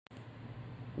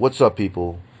What's up,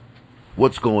 people?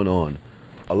 What's going on?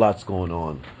 A lot's going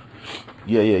on.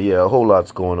 Yeah. A whole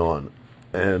lot's going on.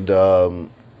 And,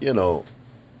 you know,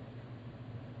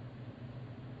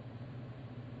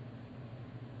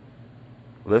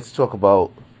 let's talk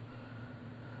about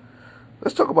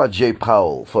let's talk about Jay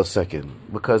Powell for a second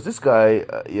because this guy,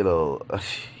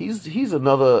 he's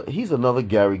another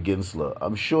Gary Gensler.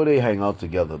 I'm sure they hang out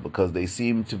together because they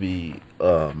seem to be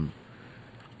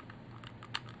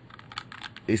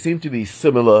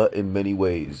similar in many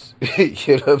ways.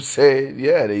 You know what I'm saying?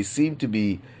 Yeah, they seem to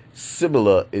be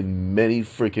similar in many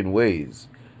freaking ways.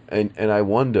 And I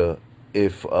wonder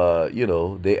if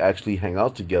they actually hang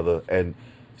out together and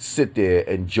sit there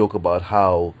and joke about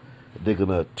how they're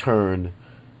gonna turn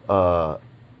uh,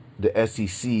 the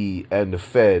SEC and the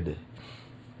Fed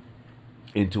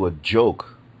into a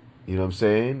joke. You know what I'm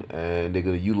saying? And they're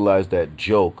gonna utilize that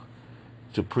joke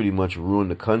to pretty much ruin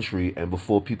the country. And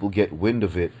before people get wind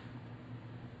of it,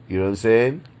 you know what I'm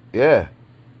saying? Yeah.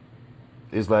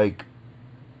 It's like,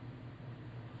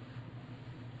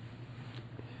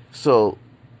 so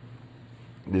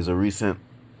there's a recent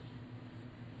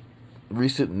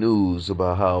news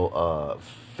about how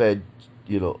Fed,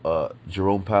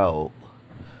 Jerome Powell,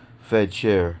 Fed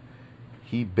chair,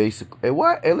 he basically,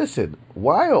 and listen,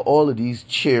 why are all of these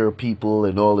chair people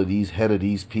and all of these head of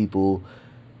these people,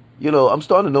 I'm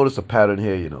starting to notice a pattern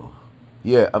here.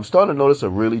 Yeah, I'm starting to notice a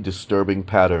really disturbing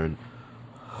pattern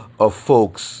of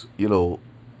folks,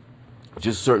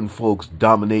 just certain folks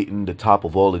dominating the top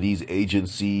of all of these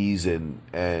agencies and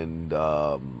you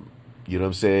know what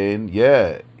I'm saying?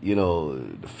 Yeah,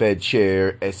 the Fed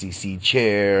chair, SEC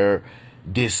chair,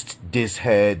 this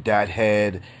head, that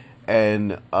head, and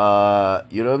you know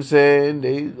what I'm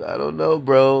saying? I don't know,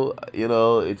 bro.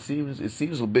 It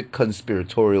seems a bit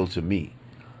conspiratorial to me.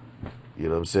 You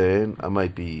know what I'm saying? I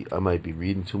might be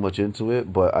reading too much into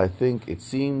it, but I think it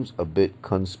seems a bit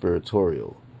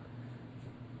conspiratorial.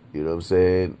 You know what I'm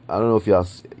saying? I don't know if y'all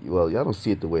don't see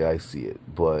it the way I see it,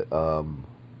 but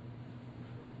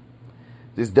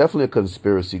there's definitely a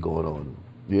conspiracy going on.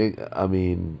 I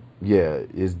mean, yeah,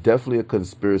 it's definitely a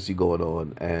conspiracy going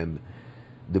on, and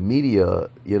the media,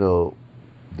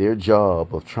 their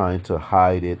job of trying to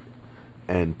hide it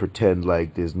and pretend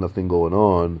like there's nothing going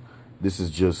on. This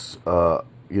is just,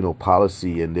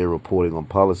 policy, and they're reporting on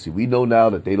policy. We know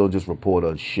now that they don't just report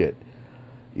on shit.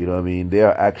 You know what I mean? They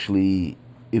are actually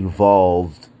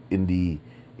involved in the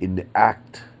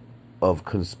act of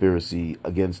conspiracy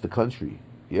against the country.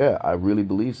 Yeah, I really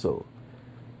believe so.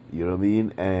 You know what I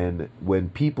mean? And when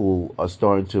people are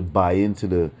starting to buy into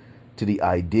the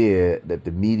idea that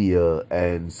the media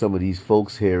and some of these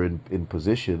folks here in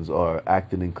positions are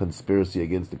acting in conspiracy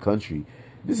against the country,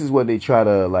 this is when they try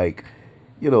to like,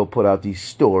 put out these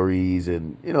stories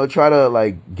and try to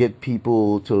like get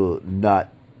people to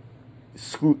not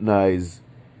scrutinize,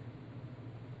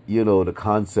 the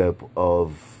concept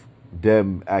of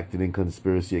them acting in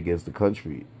conspiracy against the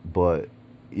country. But,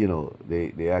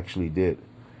 they actually did.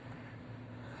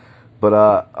 But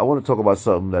I want to talk about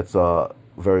something that's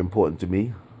very important to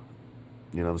me.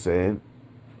 You know what I'm saying?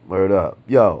 Word up.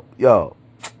 Yo,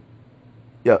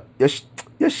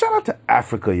 shout out to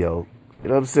Africa, yo. You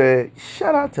know what I'm saying?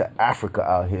 Shout out to Africa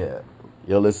out here.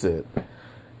 Yo, listen.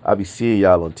 I be seeing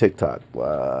y'all on TikTok.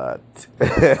 What?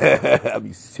 I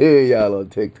be seeing y'all on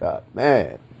TikTok.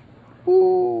 Man.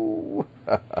 Ooh.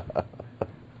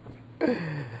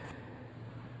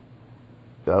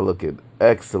 Y'all looking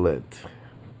excellent.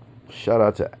 Shout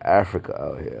out to Africa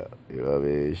out here. You know what I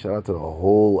mean? Shout out to the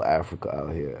whole Africa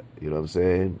out here. You know what I'm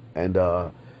saying? And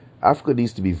Africa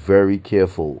needs to be very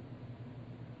careful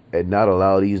and not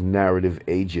allow these narrative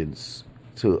agents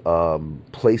to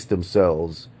place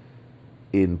themselves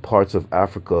in parts of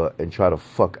Africa and try to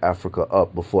fuck Africa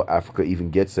up before Africa even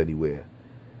gets anywhere.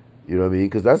 You know what I mean?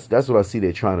 Because that's what I see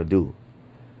they're trying to do.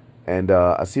 And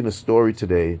I seen a story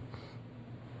today.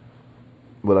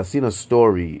 Well, I seen a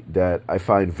story that I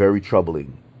find very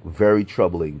troubling, very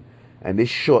troubling. And this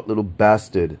short little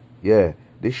bastard, yeah,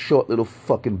 this short little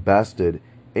fucking bastard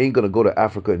ain't gonna go to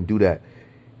Africa and do that.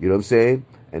 You know what I'm saying?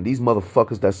 And these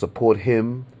motherfuckers that support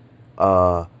him,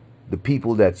 uh, the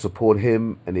people that support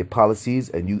him and their policies,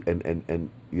 and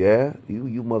yeah,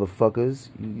 you motherfuckers,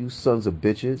 you sons of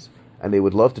bitches, and they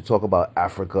would love to talk about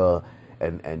Africa,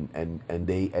 and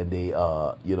they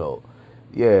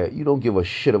yeah, you don't give a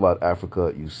shit about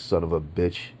Africa, you son of a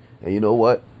bitch. And you know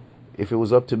what? If it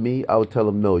was up to me, I would tell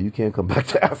them no, you can't come back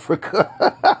to Africa.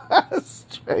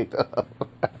 Straight up.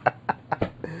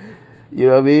 You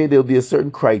know what I mean? There'll be a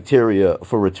certain criteria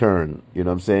for return. You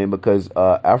know what I'm saying? Because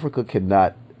Africa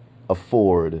cannot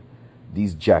afford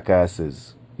these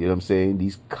jackasses. You know what I'm saying?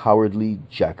 These cowardly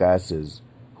jackasses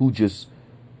who just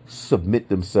submit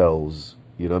themselves.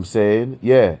 You know what I'm saying?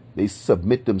 Yeah, they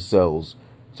submit themselves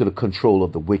to the control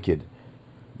of the wicked.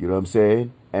 You know what I'm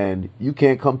saying? And you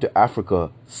can't come to Africa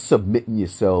submitting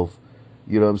yourself,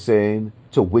 you know what I'm saying,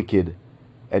 to wicked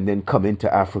and then come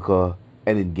into Africa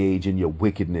and engage in your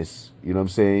wickedness. You know what I'm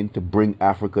saying? To bring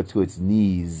Africa to its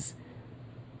knees,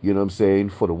 you know what I'm saying,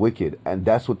 for the wicked. And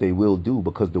that's what they will do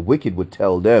because the wicked would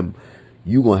tell them,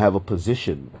 you going to have a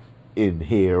position in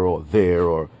here or there,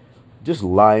 or just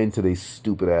lying to their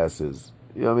stupid asses.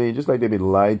 You know what I mean? Just like they've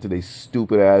been lying to their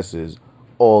stupid asses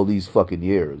all these fucking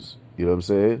years. You know what I'm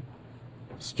saying?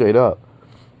 Straight up.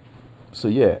 So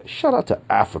yeah, shout out to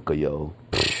Africa, yo.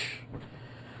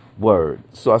 Word.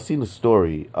 So I seen a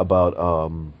story about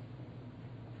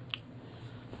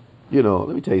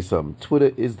let me tell you something.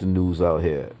 Twitter is the news out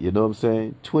here. You know what I'm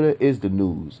saying? Twitter is the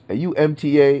news. And you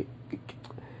MTA,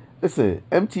 listen,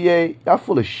 MTA, y'all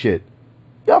full of shit.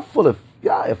 Y'all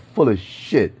are full of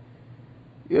shit.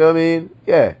 You know what I mean?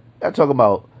 Yeah. Y'all talking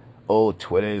about, oh,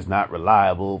 Twitter is not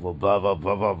reliable, blah, blah, blah,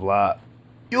 blah, blah, blah.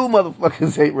 You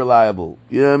motherfuckers ain't reliable.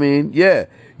 You know what I mean? Yeah.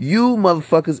 You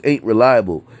motherfuckers ain't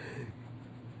reliable.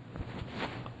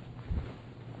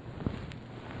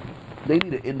 They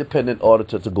need an independent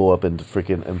auditor to go up into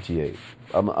freaking MTA.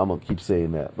 I'm going to keep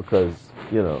saying that because,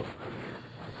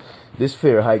 this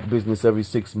fare hike business every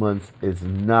 6 months is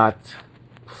not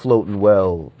floating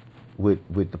well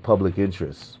with the public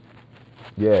interest.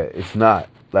 Yeah, it's not.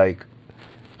 Like,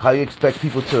 how you expect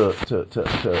people to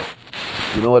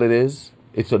you know what it is?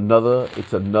 It's another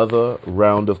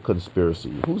round of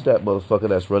conspiracy. Who's that motherfucker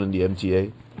that's running the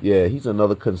MTA? Yeah, he's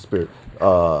another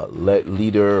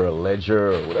leader or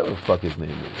ledger or whatever the fuck his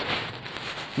name is.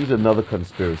 He's another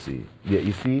conspiracy. Yeah,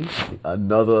 you see?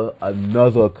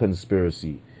 Another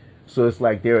conspiracy. So it's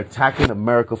like they're attacking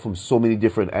America from so many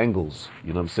different angles. You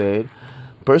know what I'm saying?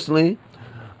 Personally,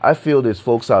 I feel there's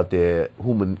folks out there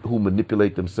who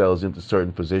manipulate themselves into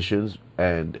certain positions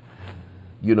and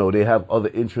they have other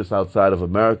interests outside of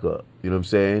America. You know what I'm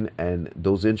saying? And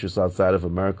those interests outside of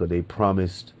America, they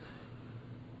promised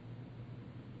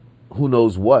who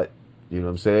knows what. You know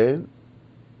what I'm saying?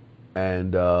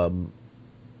 And,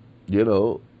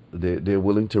 they're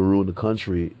willing to ruin the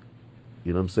country,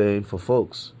 you know what I'm saying, for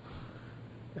folks.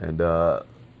 And,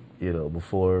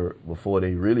 before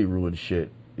they really ruin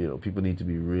shit, people need to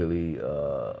be really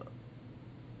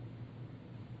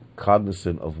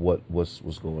cognizant of what's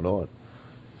going on.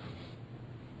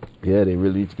 Yeah, they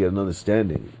really need to get an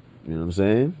understanding. You know what I'm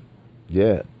saying?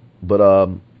 Yeah. But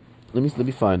let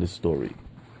me find this story.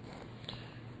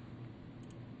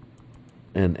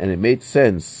 And it made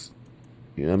sense.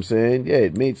 You know what I'm saying? Yeah,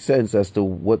 it made sense as to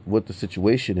what the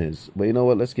situation is. But you know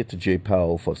what? Let's get to Jay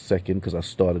Powell for a second because I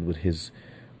started with his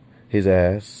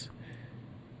ass.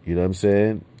 You know what I'm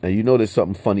saying? And there's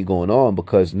something funny going on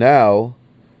because now,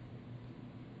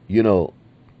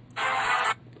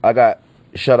 I got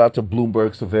shout out to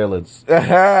Bloomberg surveillance.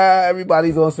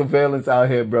 Everybody's on surveillance out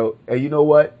here, bro. And you know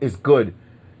what? It's good.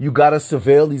 You gotta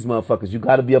surveil these motherfuckers. You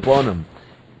gotta be up on them.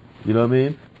 You know what I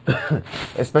mean?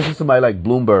 Especially somebody like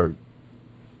Bloomberg.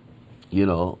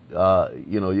 You're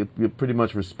pretty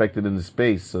much respected in the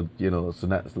space. So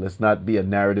let's not be a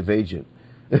narrative agent.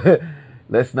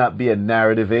 Let's not be a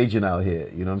narrative agent out here.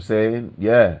 You know what I'm saying?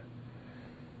 Yeah.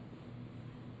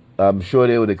 I'm sure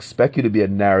they would expect you to be a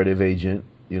narrative agent.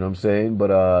 You know what I'm saying?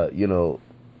 But,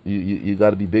 you got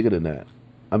to be bigger than that.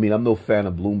 I mean, I'm no fan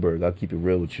of Bloomberg. I'll keep it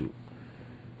real with you.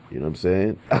 You know what I'm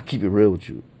saying? I'll keep it real with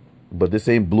you. But this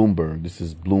ain't Bloomberg. This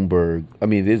is Bloomberg. I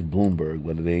mean, it is Bloomberg,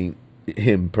 but it ain't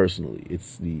him personally.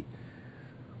 It's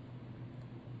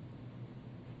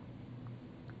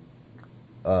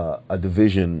a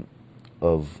division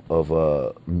of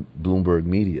Bloomberg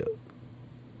Media,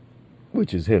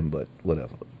 which is him, but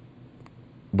whatever.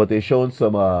 But they're showing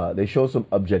some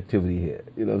objectivity here.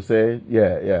 You know what I'm saying?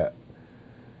 Yeah.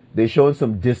 They're showing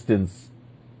some distance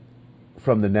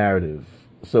from the narrative.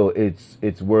 So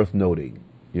it's worth noting.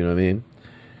 You know what I mean?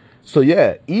 So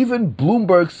yeah, even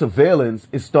Bloomberg surveillance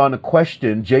is starting to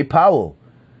question Jay Powell.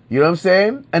 You know what I'm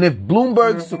saying? And if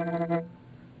Bloomberg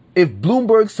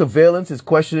surveillance is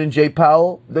questioning Jay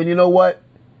Powell, then you know what?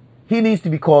 He needs to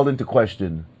be called into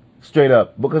question. Straight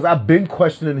up. Because I've been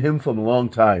questioning him for a long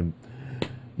time.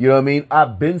 You know what I mean?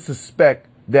 I've been suspect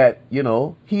that,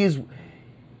 he's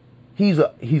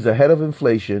ahead of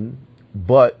inflation,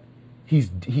 but he's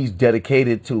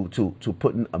dedicated to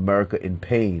putting America in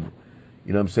pain.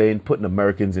 You know what I'm saying? Putting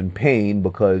Americans in pain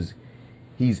because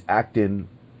he's acting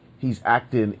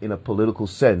in a political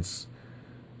sense.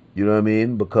 You know what I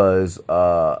mean? Because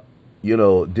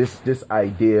this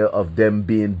idea of them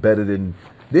being better than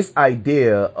this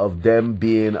idea of them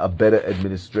being a better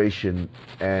administration,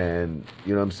 and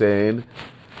what I'm saying,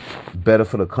 better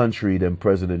for the country than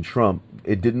President Trump,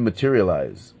 it didn't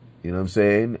materialize. You know what I'm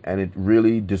saying? And it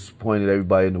really disappointed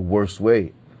everybody in the worst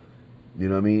way. You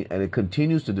know what I mean? And it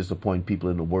continues to disappoint people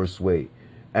in the worst way.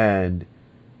 And,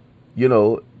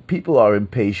 people are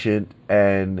impatient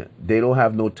and they don't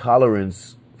have no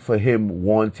tolerance for him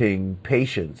wanting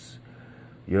patience.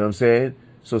 You know what I'm saying?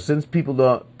 Since people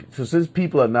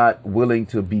are not willing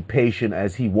to be patient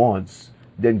as he wants,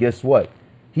 then guess what?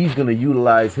 He's going to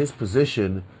utilize his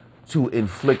position to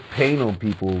inflict pain on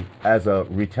people as a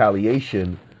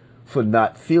retaliation for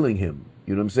not feeling him.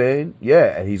 You know what I'm saying?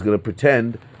 Yeah, and he's going to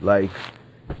pretend like,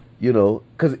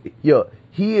 because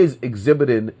he is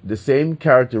exhibiting the same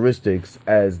characteristics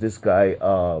as this guy,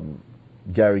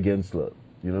 Gary Gensler.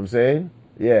 You know what I'm saying?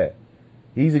 Yeah,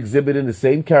 he's exhibiting the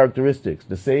same characteristics,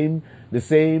 the same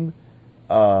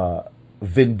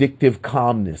vindictive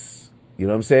calmness. You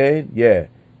know what I'm saying? Yeah,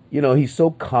 he's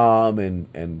so calm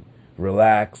and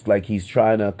relaxed, like he's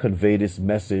trying to convey this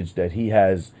message that he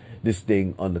has this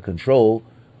thing under control.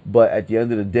 But at the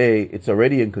end of the day, it's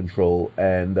already in control,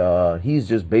 and he's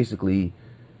just basically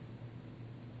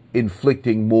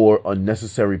inflicting more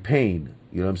unnecessary pain.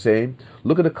 You know what I'm saying?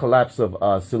 Look at the collapse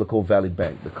of Silicon Valley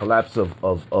Bank, the collapse of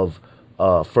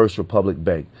First Republic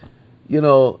Bank.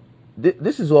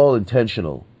 This is all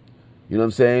intentional. You know what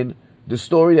I'm saying? The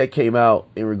story that came out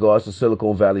in regards to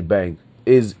Silicon Valley Bank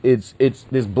is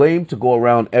there's blame to go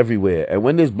around everywhere, and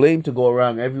when there's blame to go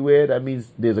around everywhere, that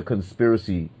means there's a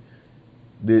conspiracy.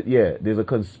 There's a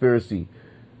conspiracy.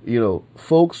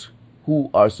 Folks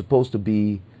who are supposed to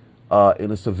be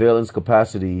in a surveillance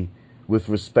capacity with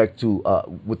respect to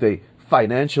with a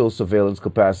financial surveillance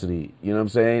capacity. You know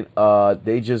what I'm saying?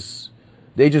 They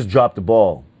just dropped the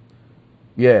ball.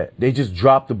 Yeah, they just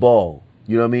dropped the ball.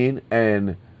 You know what I mean?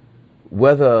 And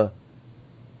whether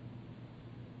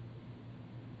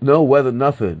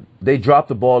nothing. They dropped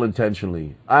the ball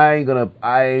intentionally. I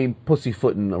ain't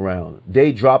pussyfooting around.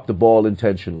 They dropped the ball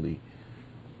intentionally.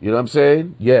 You know what I'm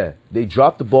saying? Yeah, they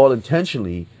dropped the ball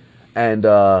intentionally, and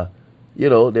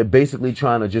they're basically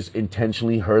trying to just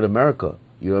intentionally hurt America.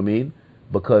 You know what I mean?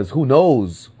 Because who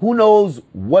knows? Who knows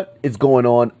what is going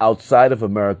on outside of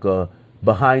America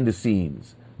behind the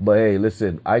scenes? But hey,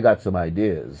 listen, I got some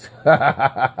ideas.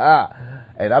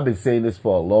 And I've been saying this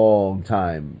for a long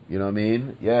time. You know what I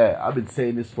mean? Yeah, I've been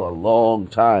saying this for a long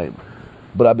time.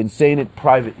 But I've been saying it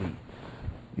privately.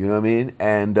 You know what I mean?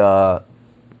 And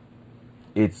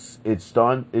it's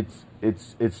starting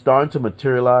to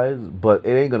materialize, but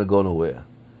it ain't gonna go nowhere.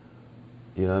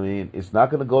 You know what I mean? It's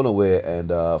not gonna go nowhere, and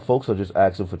folks are just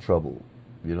asking for trouble.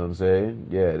 You know what I'm saying?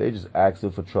 Yeah, they just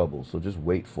asking for trouble. So just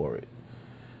wait for it.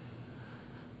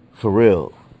 For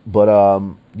real. But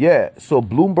yeah, so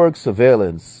Bloomberg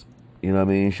surveillance, you know what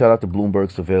I mean? Shout out to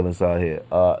Bloomberg surveillance out here.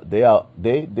 They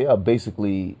are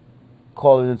basically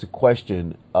calling into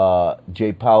question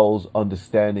Jay Powell's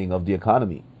understanding of the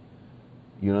economy.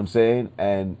 You know what I'm saying?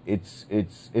 And it's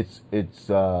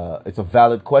a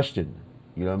valid question.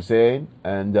 You know what I'm saying?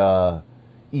 And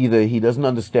either he doesn't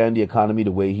understand the economy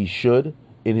the way he should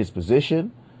in his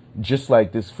position, just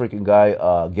like this freaking guy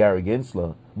Gary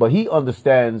Gensler, but he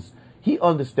understands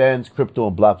crypto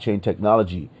and blockchain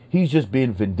technology. He's just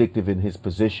being vindictive in his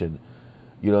position.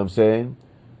 You know what I'm saying?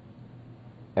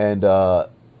 And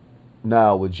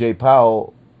now with Jay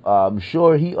Powell, I'm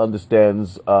sure he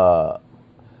understands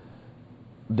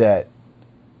that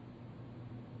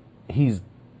he's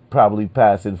probably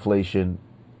past inflation,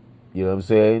 you know what I'm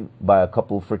saying, by a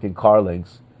couple freaking car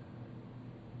lengths.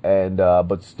 And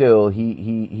but still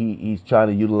he's trying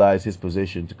to utilize his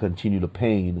position to continue the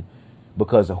pain,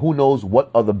 because who knows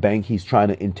what other bank he's trying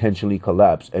to intentionally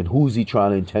collapse, and who's he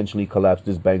trying to intentionally collapse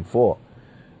this bank for?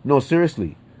 No,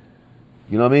 seriously.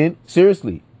 You know what I mean?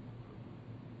 Seriously.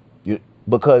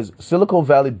 Because Silicon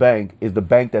Valley Bank is the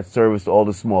bank that serves all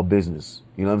the small business.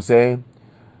 You know what I'm saying?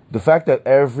 The fact that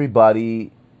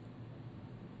everybody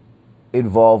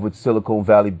involved with Silicon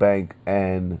Valley Bank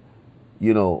and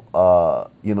surveilling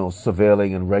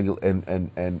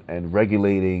and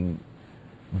regulating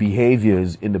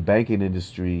behaviors in the banking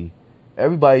industry,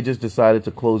 everybody just decided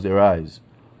to close their eyes.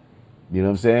 You know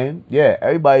what I'm saying? Yeah,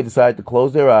 everybody decided to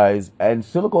close their eyes, and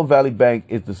Silicon Valley Bank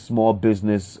is the small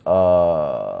business.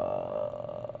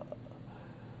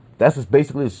 That's just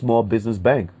basically a small business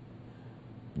bank.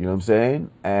 You know what I'm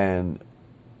saying? And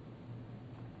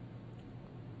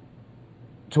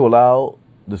to allow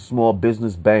the small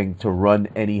business bank to run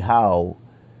anyhow,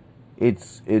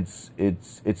 it's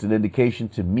an indication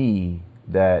to me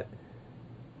that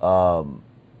um,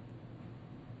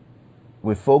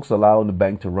 with folks allowing the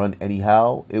bank to run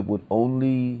anyhow, it would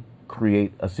only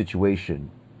create a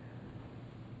situation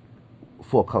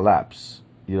for collapse.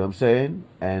 You know what I'm saying?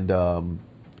 And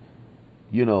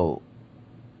you know,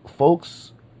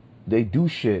 folks, they do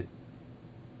shit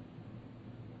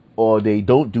or they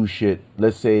don't do shit.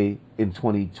 Let's say in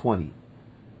 2020,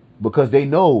 because they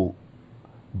know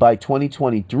by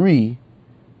 2023,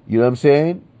 you know what I'm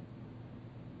saying,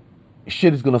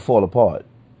 shit is gonna fall apart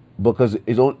because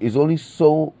it's only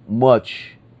so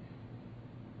much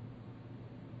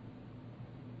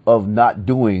of not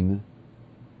doing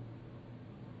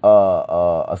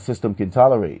a system can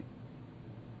tolerate.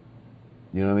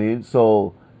 You know what I mean?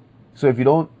 So if you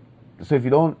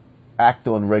don't act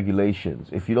on regulations,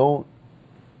 if you don't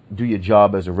do your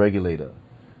job as a regulator,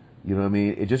 you know what I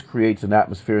mean, it just creates an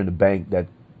atmosphere in the bank that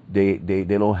they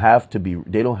don't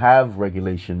have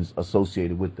regulations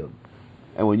associated with them.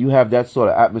 And when you have that sort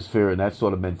of atmosphere and that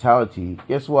sort of mentality,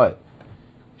 guess what?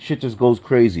 Shit just goes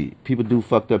crazy. People do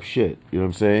fucked up shit. You know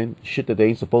what I'm saying? Shit that they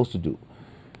ain't supposed to do.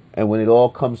 And when it all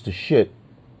comes to shit,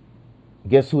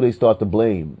 guess who they start to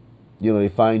blame? You know, they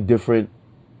find different,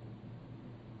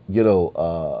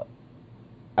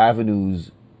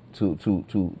 avenues to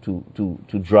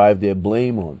drive their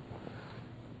blame on.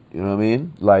 You know what I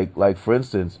mean? Like for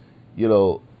instance,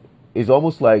 it's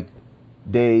almost like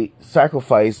they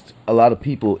sacrificed a lot of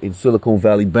people in Silicon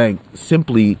Valley Bank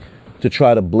simply to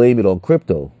try to blame it on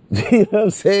crypto. You know what I'm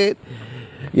saying?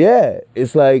 Yeah,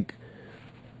 it's like,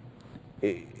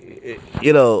 it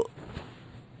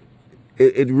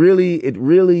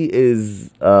really is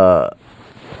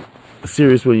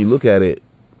serious when you look at it,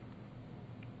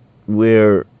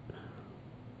 where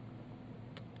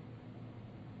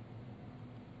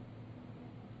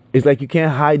it's like you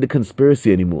can't hide the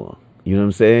conspiracy anymore. You know what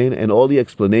I'm saying? And all the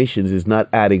explanations is not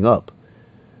adding up.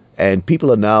 And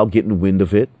people are now getting wind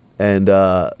of it. And,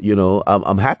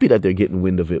 I'm happy that they're getting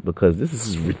wind of it because this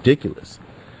is ridiculous.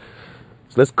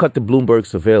 So let's cut the Bloomberg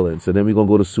surveillance and then we're going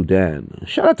to go to Sudan.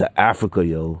 Shout out to Africa,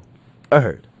 yo. I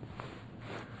heard.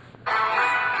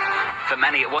 For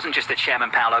many, it wasn't just that Chairman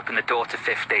Powell opened the door to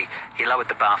 50. He lowered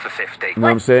the bar for 50. You know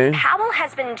what I'm saying? Powell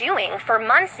has been doing for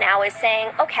months now is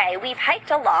saying, okay, we've hiked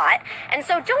a lot, and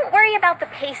so don't worry about the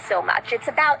pace so much. It's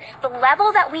about the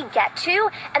level that we get to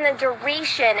and the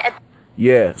duration.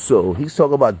 Yeah, so he's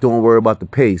talking about don't worry about the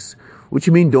pace. What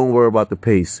you mean don't worry about the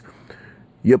pace?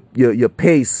 Your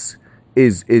pace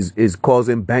is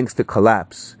causing banks to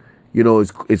collapse. You know,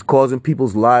 it's causing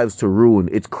people's lives to ruin.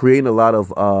 It's creating a lot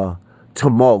of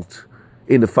tumult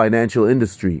in the financial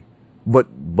industry. But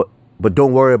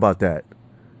don't worry about that.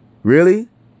 Really?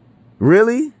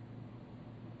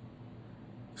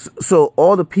 So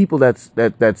all the people that's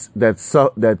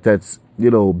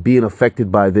being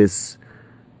affected by this,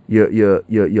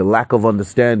 your lack of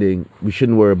understanding, we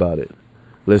shouldn't worry about it.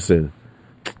 Listen.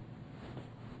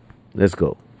 Let's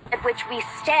go. At which we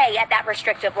stay at that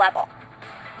restrictive level.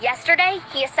 Yesterday,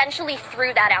 he essentially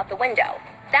threw that out the window.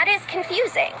 That is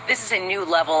confusing. This is a new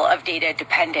level of data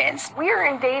dependence. We are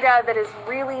in data that is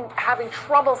really having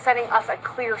trouble sending us a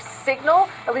clear signal,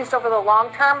 at least over the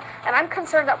long term. And I'm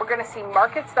concerned that we're going to see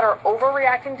markets that are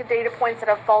overreacting to data points that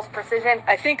have false precision.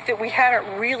 I think that we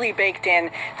haven't really baked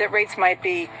in that rates might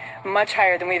be much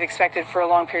higher than we've expected for a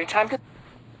long period of time.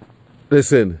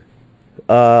 Listen,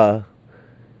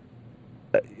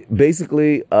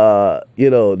 basically,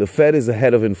 the Fed is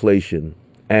ahead of inflation.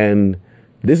 And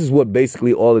this is what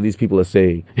basically all of these people are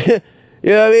saying. You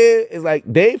know what I mean? It's like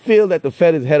they feel that the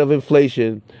Fed is ahead of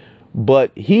inflation,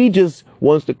 but he just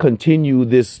wants to continue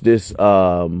this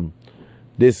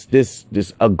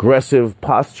aggressive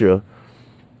posture.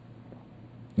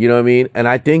 You know what I mean? And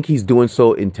I think he's doing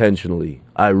so intentionally.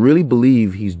 I really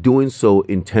believe he's doing so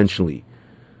intentionally.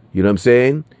 You know what I'm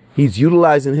saying? He's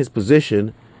utilizing his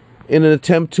position in an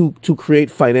attempt to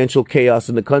create financial chaos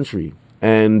in the country.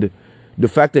 And the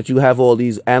fact that you have all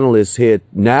these analysts here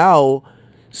now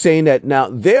saying that now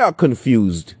they are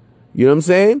confused. You know what I'm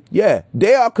saying? Yeah,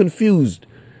 they are confused.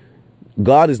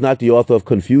 God is not the author of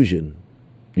confusion.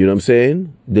 You know what I'm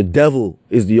saying? The devil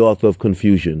is the author of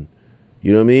confusion.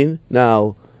 You know what I mean?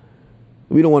 Now,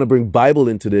 we don't want to bring Bible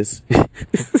into this.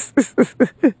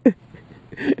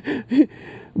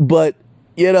 But,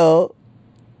 when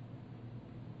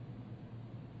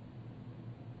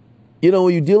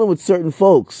you're dealing with certain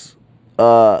folks,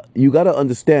 you got to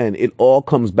understand it all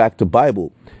comes back to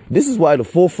Bible. This is why the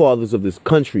forefathers of this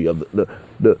country, of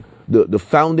the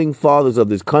founding fathers of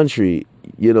this country,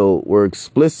 were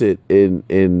explicit in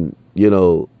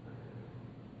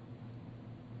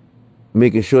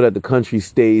making sure that the country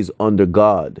stays under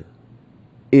God.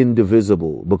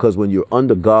 indivisible. Because when you're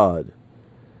under God,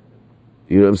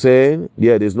 you know what I'm saying?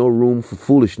 Yeah, there's no room for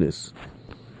foolishness.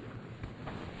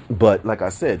 But like I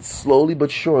said, slowly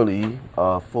but surely,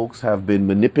 folks have been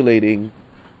manipulating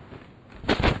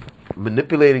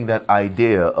that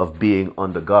idea of being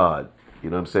under God. You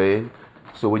know what I'm saying?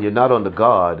 So when you're not under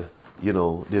God, you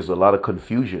know, there's a lot of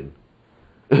confusion.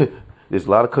 There's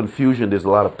a lot of confusion. There's a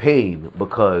lot of pain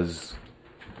because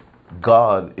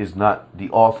God is not the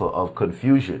author of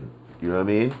confusion. You know what I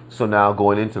mean? So now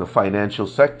going into the financial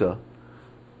sector,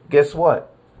 guess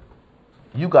what?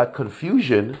 You got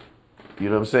confusion. You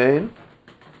know what I'm saying?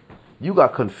 You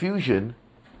got confusion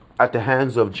at the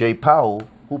hands of Jay Powell,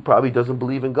 who probably doesn't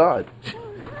believe in God.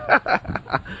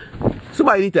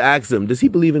 Somebody need to ask him, does he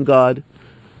believe in God?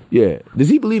 Yeah. Does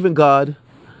he believe in God?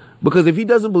 Because if he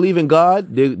doesn't believe in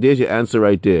God, there's your answer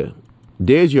right there.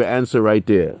 There's your answer right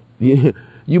there.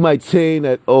 You might say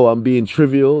that, oh, I'm being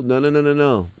trivial.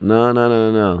 No.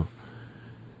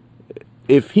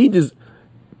 If he does,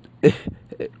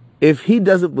 if he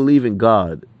doesn't believe in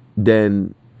God,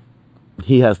 then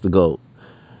he has to go.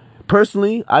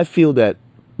 Personally, I feel that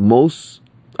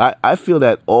I feel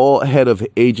that all head of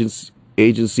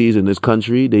agencies in this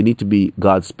country, they need to be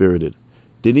God-spirited.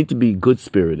 They need to be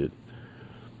good-spirited.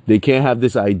 They can't have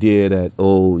this idea that,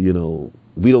 oh, you know,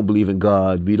 we don't believe in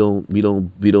God. We don't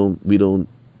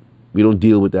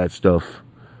deal with that stuff.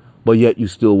 But yet you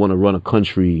still want to run a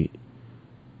country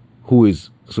who is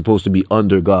supposed to be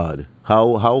under God.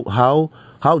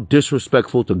 How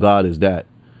disrespectful to God is that?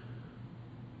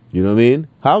 You know what I mean?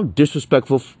 How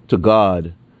disrespectful to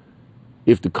God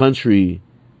if the country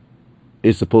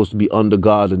is supposed to be under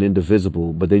God and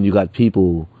indivisible, but then you got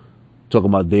people talking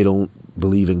about they don't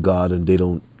believe in God and they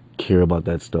don't care about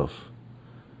that stuff,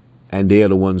 and they are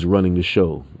the ones running the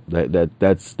show.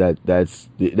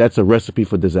 That's a recipe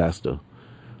for disaster.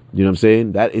 You know what I'm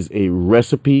saying? That is a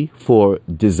recipe for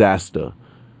disaster.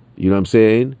 You know what I'm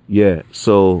saying? Yeah.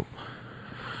 So,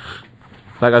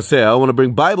 like I said, I don't want to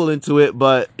bring Bible into it,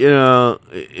 but you know,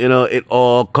 it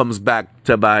all comes back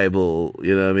to Bible.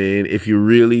 You know what I mean? If you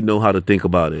really know how to think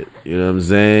about it, you know what I'm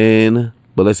saying?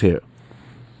 But let's hear it.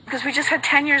 Because we just had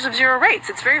 10 years of zero rates.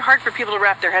 It's very hard for people to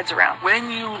wrap their heads around.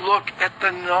 When you look at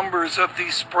the numbers of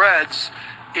these spreads,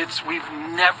 we've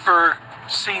never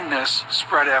seen this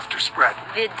spread after spread.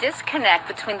 The disconnect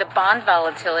between the bond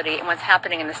volatility and what's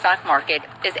happening in the stock market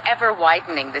is ever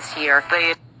widening this year.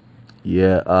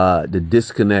 Yeah, the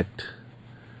disconnect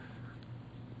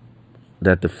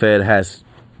that the Fed has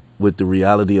with the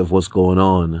reality of what's going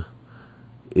on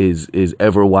is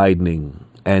ever widening.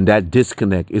 And that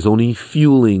disconnect is only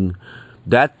fueling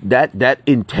that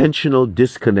intentional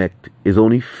disconnect is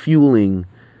only fueling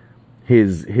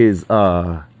his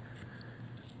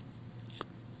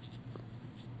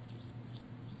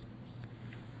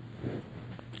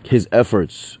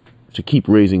efforts to keep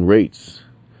raising rates.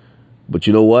 But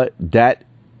you know what? That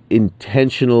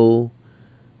intentional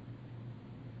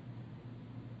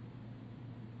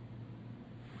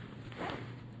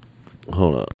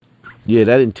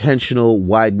that intentional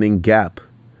widening gap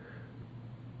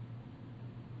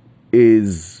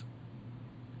was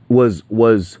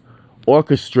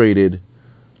orchestrated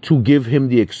to give him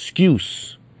the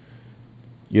excuse.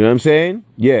 You know what I'm saying?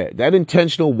 Yeah, that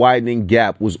intentional widening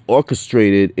gap was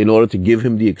orchestrated in order to give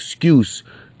him the excuse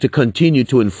to continue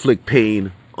to inflict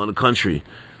pain on the country,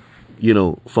 you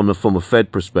know, from a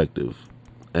Fed perspective.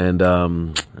 And I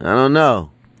don't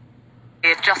know.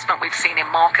 The adjustment we've seen in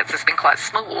markets has been quite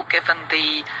small given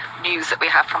the news that we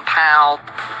have from Powell.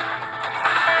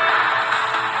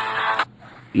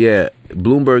 Yeah,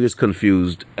 Bloomberg is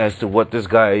confused as to what this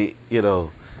guy, you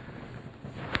know,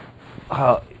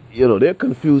 how, you know, they're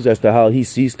confused as to how he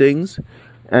sees things.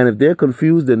 And if they're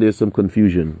confused, then there's some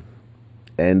confusion.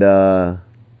 And,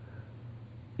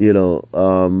 you know,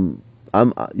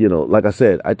 I'm, you know, like I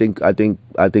said, I think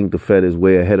the Fed is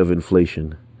way ahead of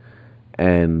inflation.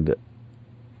 And,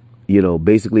 you know,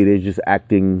 basically he is just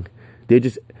acting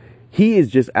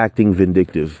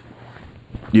vindictive.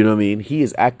 You know what I mean? He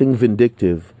is acting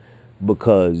vindictive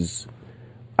because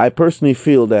I personally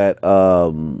feel that,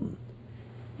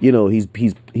 you know, he's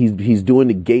doing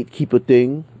the gatekeeper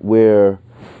thing where,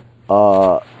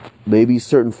 maybe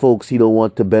certain folks he don't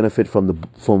want to benefit from the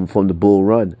bull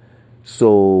run.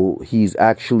 So he's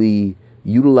actually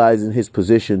utilizing his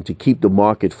position to keep the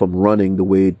market from running the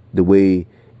way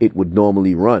it would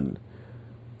normally run.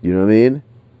 You know what I mean?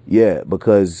 Yeah,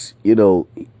 because, you know,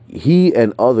 he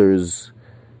and others,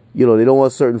 you know, they don't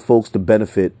want certain folks to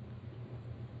benefit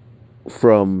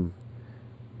from,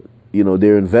 you know,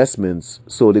 their investments.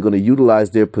 So they're going to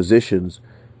utilize their positions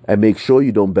and make sure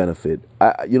you don't benefit.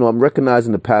 I'm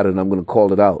recognizing the pattern. I'm going to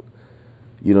call it out.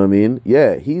 You know what I mean?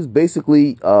 Yeah, he's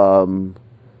basically trying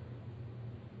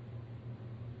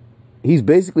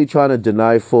to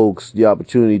deny folks the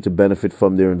opportunity to benefit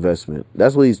from their investment.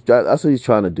 That's what he's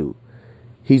trying to do.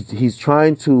 He's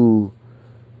trying to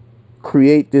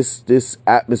create this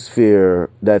atmosphere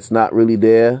that's not really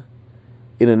there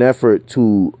in an effort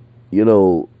to,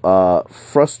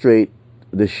 frustrate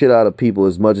the shit out of people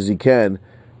as much as he can.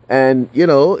 And,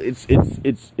 it's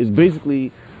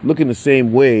basically looking the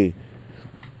same way.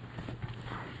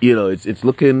 It's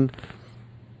looking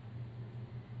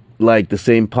like the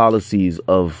same policies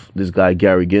of this guy,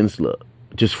 Gary Gensler.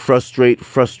 Just frustrate.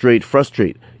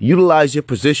 Utilize your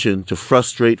position to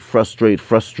frustrate.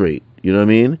 You know what I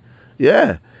mean?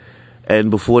 Yeah. And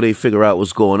before they figure out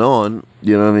what's going on,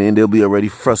 you know what I mean, they'll be already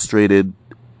frustrated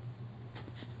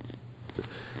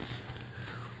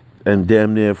and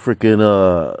damn near freaking,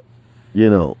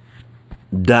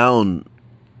 down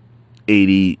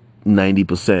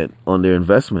 80-90% on their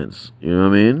investments. You know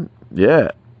what I mean?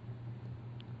 Yeah.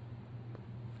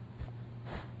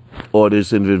 Or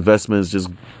this investments just,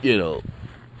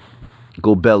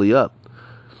 go belly up.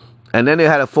 And then they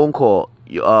had a phone call.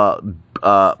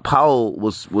 Powell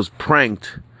was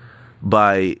pranked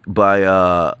by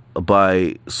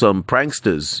some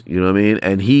pranksters, you know what I mean?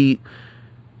 And he,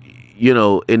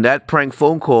 in that prank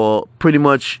phone call, pretty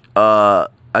much, I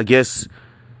guess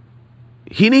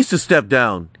he needs to step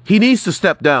down. He needs to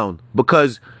step down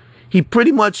because he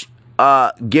pretty much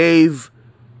gave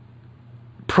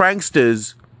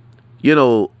pranksters,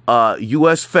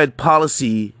 U.S. Fed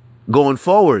policy going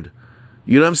forward.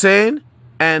 You know what I'm saying?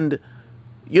 And,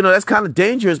 that's kind of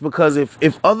dangerous because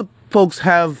if other folks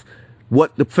have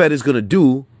what the Fed is going to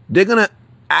do, they're going to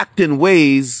act in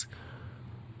ways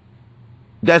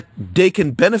that they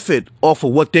can benefit off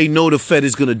of what they know the Fed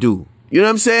is going to do. You know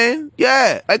what I'm saying?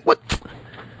 Yeah. Like what?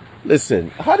 Listen,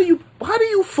 how do you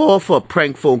fall for a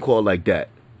prank phone call like that?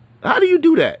 How do you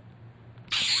do that?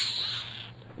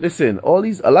 Listen, a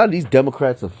lot of these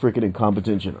Democrats are freaking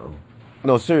incompetent,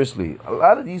 No, seriously, a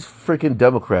lot of these freaking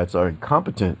Democrats are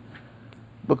incompetent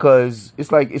because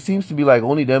it seems to be like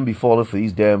only them be falling for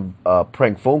these damn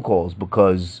prank phone calls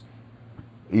because,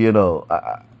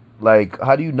 like,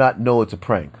 how do you not know it's a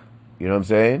prank? You know what I'm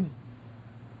saying?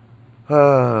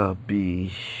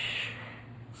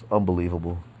 It's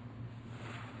unbelievable.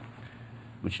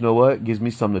 But you know what? It gives me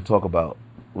something to talk about,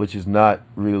 which is not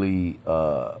really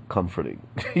comforting.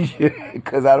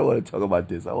 Because I don't want to talk about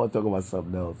this. I want to talk about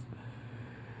something else.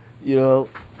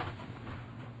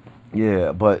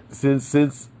 Yeah, but since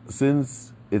it's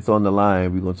on the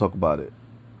line, we're going to talk about it.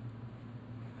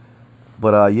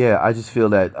 But I just feel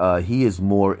that he is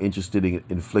more interested in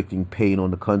inflicting pain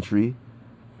on the country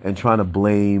and trying to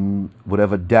blame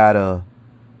whatever data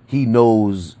he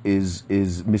knows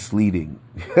is misleading.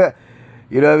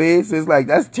 You know what I mean? So it's like,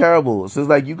 that's terrible. So it's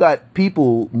like you got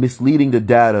people misleading the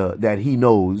data that he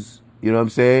knows, you know what I'm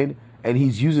saying? And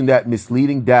he's using that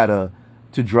misleading data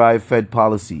to drive Fed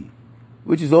policy,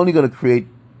 which is only going to create,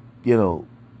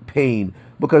 pain.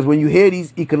 Because when you hear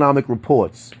these economic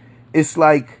reports, it's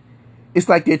like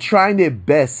they're trying their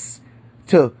best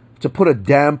to put a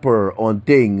damper on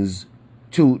things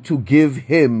to give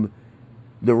him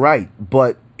the right.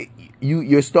 But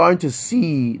you're starting to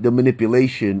see the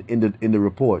manipulation in the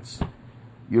reports.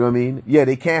 You know what I mean? Yeah,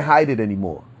 they can't hide it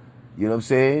anymore. You know what I'm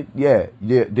saying? Yeah,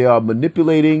 they are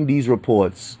manipulating these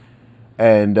reports,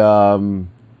 and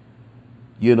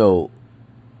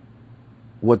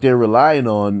what they're relying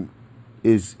on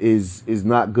is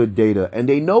not good data, and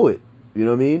they know it. You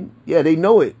know what I mean? Yeah, they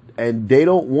know it, and they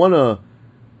don't want to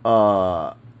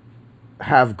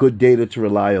have good data to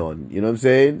rely on. You know what I'm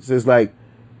saying? So it's like,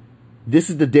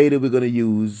 this is the data we're going to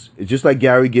use. It's just like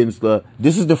Gary Gensler.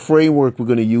 This is the framework we're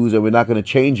going to use, and we're not going to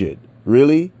change it.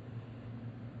 Really?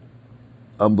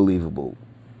 Unbelievable.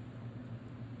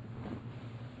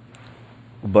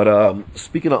 But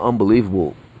speaking of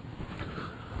unbelievable,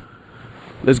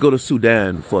 let's go to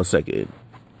Sudan for a second.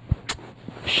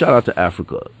 Shout out to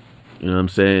Africa. You know what I'm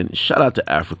saying? Shout out to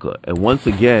Africa. And once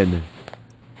again,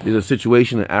 there's a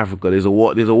situation in Africa. There's a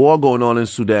war going on in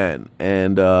Sudan.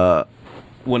 And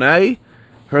when I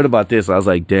heard about this, I was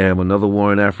like, damn, another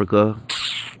war in Africa.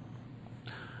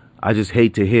 I just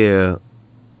hate to hear,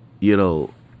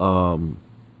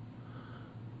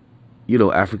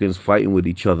 Africans fighting with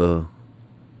each other,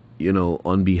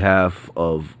 on behalf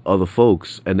of other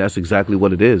folks. And that's exactly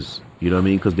what it is. You know what I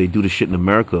mean? Because they do the shit in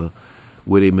America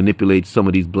where they manipulate some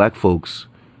of these black folks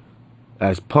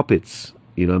as puppets.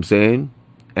 You know what I'm saying?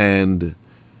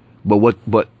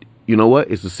 But you know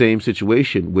what? It's the same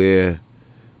situation where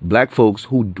black folks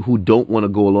who don't want to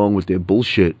go along with their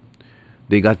bullshit,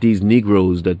 they got these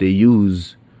Negroes that they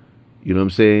use, you know what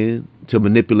I'm saying, to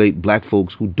manipulate black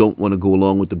folks who don't want to go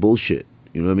along with the bullshit.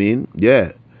 You know what I mean?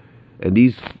 Yeah. And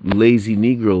these lazy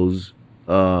Negroes,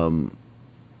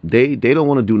 they don't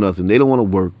want to do nothing. They don't want to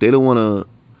work. They don't want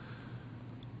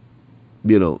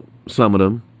to, some of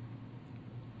them.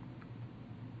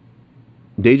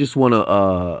 They just want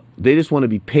to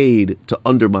be paid to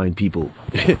undermine people.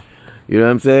 You know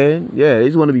what I'm saying? Yeah, they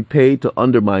just want to be paid to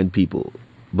undermine people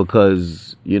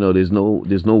because, there's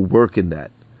no work in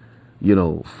that.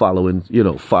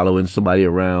 Following somebody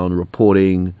around,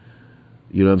 reporting,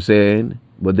 you know what I'm saying?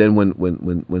 But then when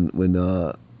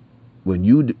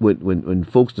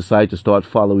folks decide to start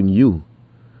following you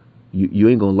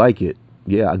ain't gonna like it.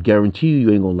 Yeah, I guarantee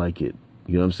you ain't gonna like it.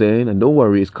 You know what I'm saying? And don't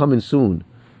worry, it's coming soon.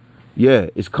 Yeah,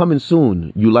 it's coming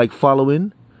soon. You like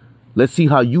following? Let's see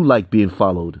how you like being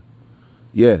followed.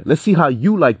 Yeah, let's see how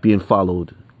you like being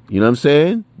followed. You know what I'm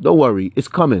saying? Don't worry, it's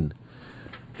coming.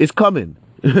 It's coming.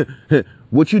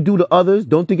 What you do to others,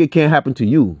 don't think it can't happen to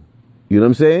you. You know what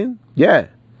I'm saying? Yeah.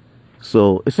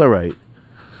 So it's all right.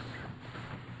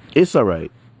 It's all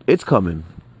right. It's coming.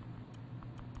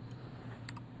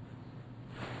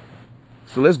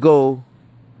 So let's go.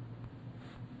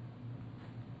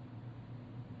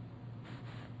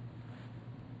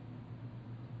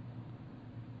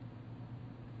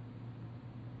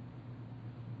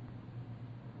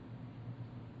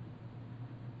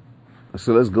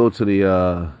 So let's go to the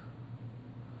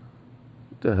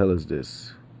what the hell is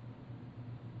this?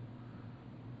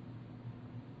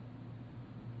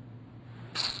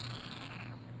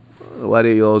 Why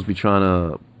they always be trying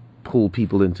to pull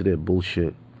people into their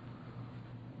bullshit?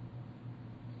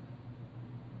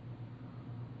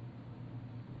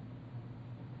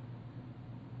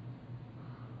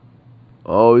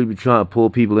 Always be trying to pull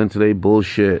people into their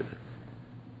bullshit.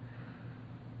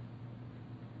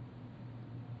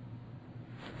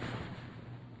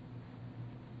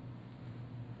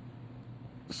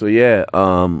 So yeah,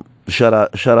 shout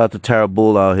out to Tara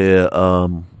Bull out here.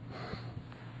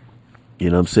 You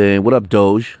know what I'm saying? What up,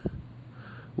 Doge?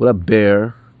 What up,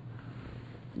 Bear?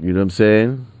 You know what I'm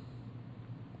saying?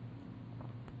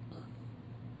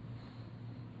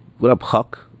 What up,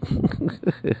 Huck?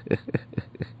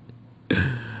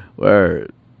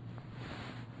 Word.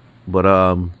 But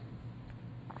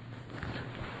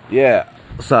yeah.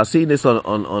 So I seen this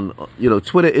on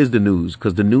Twitter is the news,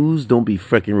 because the news don't be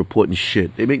freaking reporting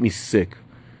shit. They make me sick.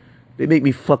 They make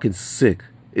me fucking sick.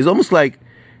 It's almost like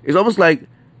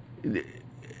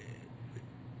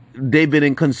they've been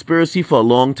in conspiracy for a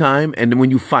long time, and then when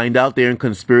you find out they're in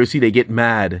conspiracy, they get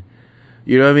mad.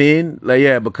 You know what I mean? Like,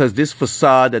 yeah, because this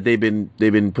facade that they've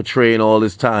been portraying all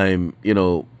this time,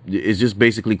 is just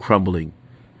basically crumbling.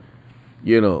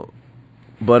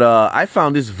 But I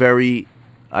found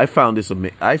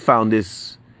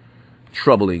this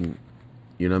troubling.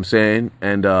 You know what I'm saying?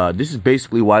 And this is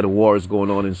basically why the war is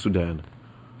going on in Sudan.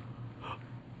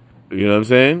 You know what I'm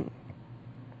saying?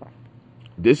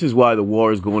 This is why the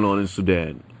war is going on in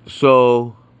Sudan.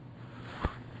 So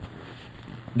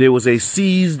there was a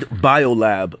seized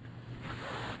biolab.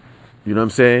 You know what I'm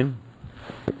saying?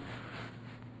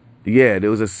 Yeah,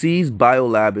 there was a seized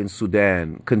biolab in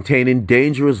Sudan containing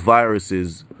dangerous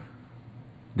viruses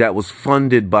that was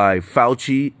funded by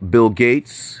Fauci, Bill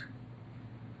Gates,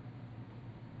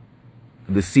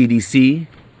 the CDC,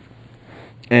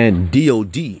 and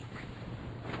DOD. You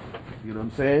know what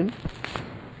I'm saying?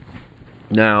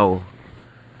 Now,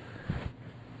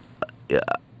 yeah,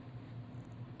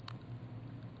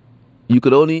 you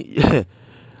could only, it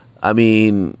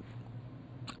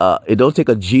don't take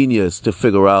a genius to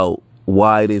figure out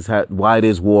why there's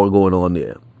war going on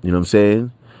there. You know what I'm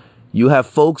saying? You have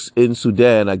folks in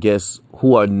Sudan, I guess,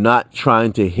 who are not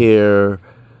trying to hear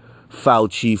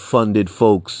Fauci funded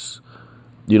folks.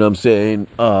 You know what I'm saying?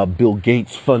 Bill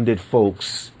Gates funded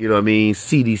folks. You know what I mean?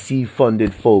 CDC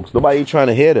funded folks. Nobody ain't trying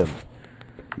to hear them.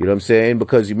 You know what I'm saying?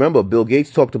 Because you remember, Bill Gates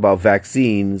talked about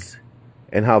vaccines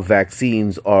and how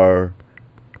vaccines are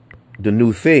the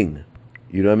new thing.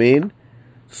 You know what I mean?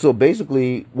 So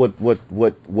basically, what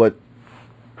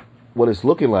it's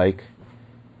looking like,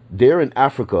 they're in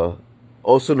Africa.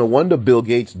 Also, no wonder Bill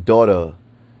Gates' daughter,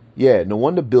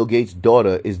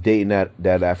 is dating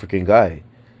that African guy.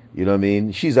 You know what I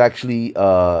mean? She's actually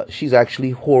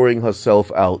whoring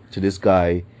herself out to this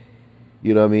guy.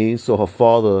 You know what I mean? So her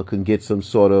father can get some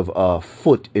sort of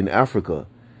foot in Africa.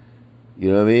 You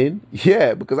know what I mean?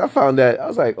 Yeah, because I found that, I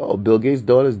was like, oh, Bill Gates'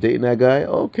 daughter's dating that guy?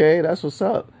 Okay, that's what's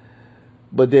up.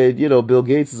 But then, Bill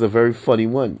Gates is a very funny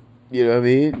one. You know what I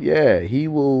mean? Yeah, he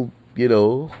will,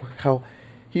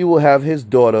 he will have his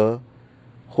daughter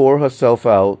whore herself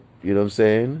out, you know what I'm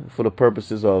saying, for the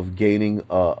purposes of gaining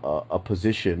a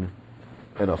position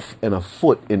and a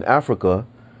foot in Africa,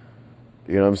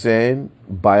 you know what I'm saying,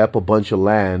 buy up a bunch of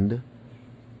land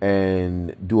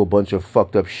and do a bunch of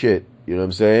fucked up shit, you know what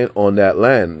I'm saying, on that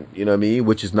land, you know what I mean,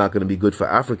 which is not going to be good for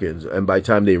Africans. And by the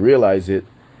time they realize it,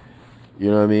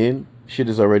 you know what I mean, shit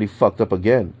is already fucked up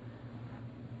again.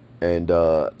 And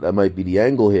that might be the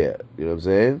angle here, you know what I'm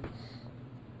saying?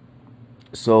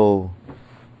 So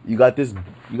you got this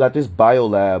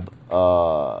biolab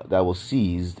that was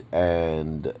seized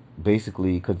and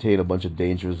basically contained a bunch of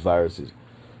dangerous viruses.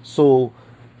 So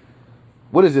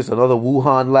what is this, another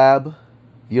Wuhan lab?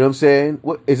 You know what I'm saying?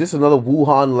 What is this, another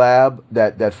Wuhan lab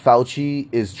that Fauci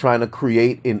is trying to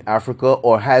create in Africa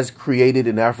or has created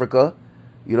in Africa?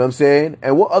 You know what I'm saying?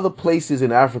 And what other places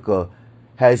in Africa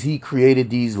has he created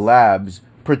these labs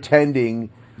pretending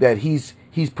that he's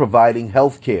providing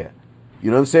health care?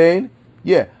 You know what I'm saying?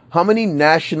 Yeah. How many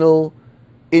national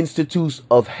institutes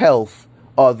of health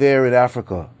are there in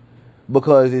Africa?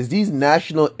 Because it's these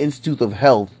national institutes of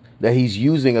health that he's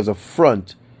using as a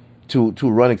front to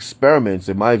run experiments,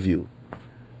 in my view.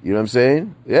 You know what I'm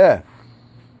saying? Yeah.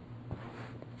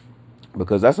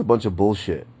 Because that's a bunch of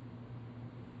bullshit.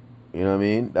 You know what I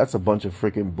mean? That's a bunch of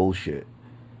freaking bullshit.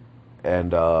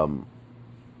 And,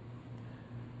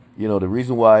 you know, the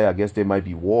reason why I guess there might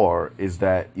be war is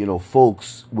that, you know,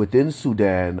 folks within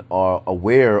Sudan are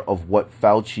aware of what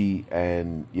Fauci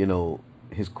and, you know,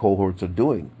 his cohorts are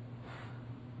doing.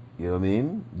 You know what I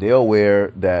mean? They're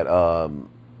aware that,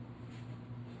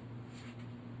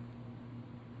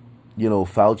 you know,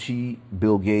 Fauci,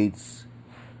 Bill Gates,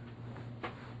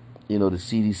 you know, the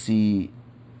CDC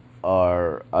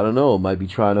are, I don't know, might be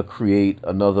trying to create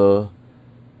another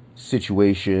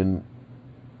situation,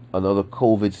 another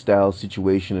COVID style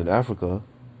situation in Africa.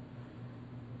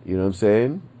 You know what I'm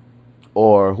saying?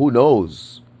 Or who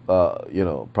knows, you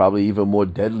know, probably even more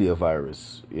deadly a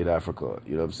virus in Africa.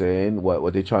 You know what I'm saying?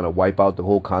 What they trying to wipe out the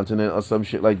whole continent or some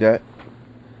shit like that?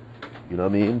 You know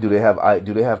what I mean? Do they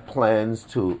have plans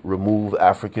to remove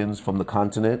Africans from the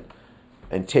continent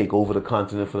and take over the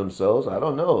continent for themselves? I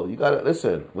don't know. You gotta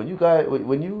listen. When you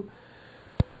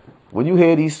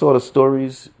hear these sort of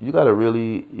stories, you gotta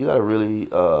really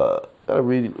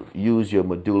use your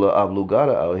medulla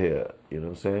oblongata out here. You know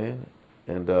what I'm saying?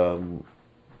 And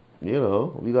you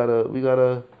know, we gotta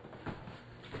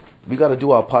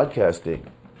do our podcasting.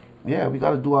 Yeah, we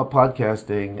gotta do our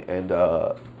podcasting, and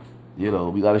you know,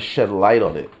 we gotta shed light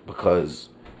on it because,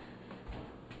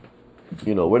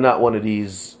 you know, we're not one of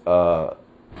these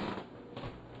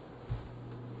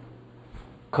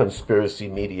conspiracy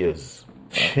medias.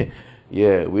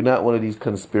 Yeah, we're not one of these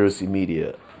conspiracy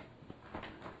media.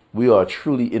 We are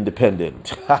truly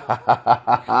independent.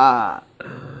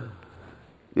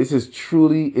 This is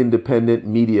truly independent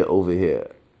media over here.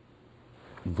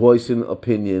 Voicing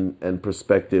opinion and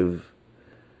perspective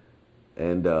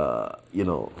and, you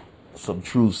know, some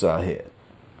truths out here.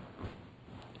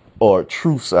 Or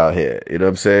truths out here. You know what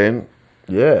I'm saying?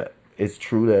 Yeah. It's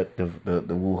true that the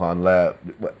Wuhan lab,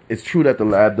 it's true that the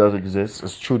lab does exist.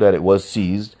 It's true that it was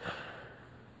seized.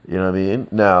 You know what I mean?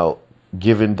 Now,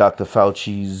 given Dr.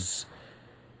 Fauci's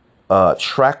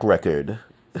track record,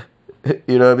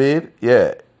 you know what I mean?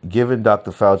 Yeah. Given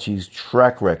Dr. Fauci's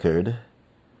track record,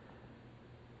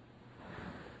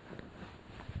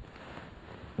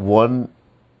 one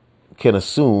can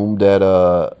assume that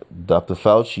Dr.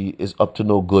 Fauci is up to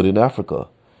no good in Africa.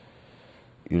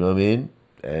 You know what I mean?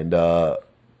 And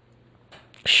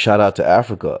shout out to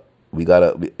Africa. We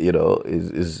gotta, you know,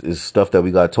 is stuff that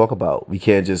we gotta talk about. We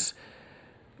can't just,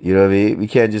 you know what I mean? We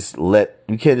can't just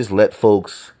let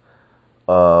folks,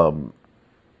 you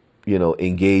know,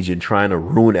 engage in trying to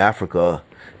ruin Africa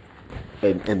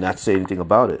and not say anything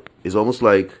about it. It's almost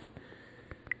like,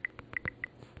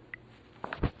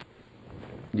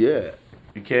 yeah,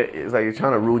 you can't. It's like you're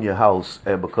trying to ruin your house,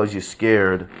 and because you're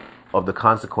scared of the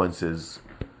consequences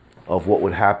of what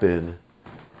would happen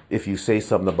if you say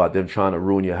something about them trying to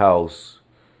ruin your house,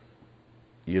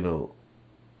 you know,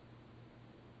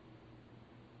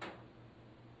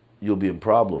 you'll be in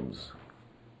problems.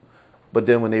 But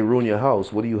then when they ruin your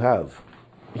house, what do you have?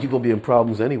 You're going to be in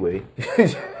problems anyway. You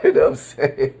know what I'm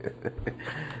saying?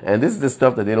 And this is the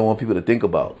stuff that they don't want people to think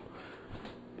about.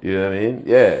 You know what I mean?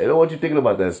 Yeah, they don't want you thinking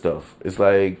about that stuff. It's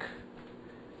like,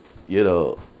 you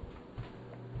know,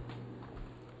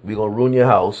 we're going to ruin your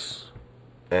house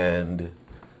and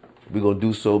we're going to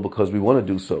do so because we want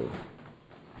to do so.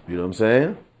 You know what I'm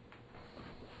saying?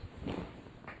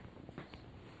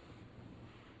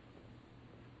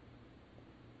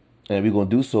 And we're going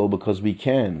to do so because we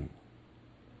can.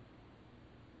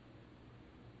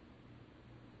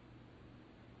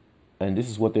 And this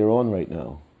is what they're on right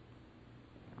now.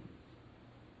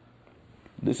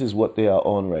 This is what they are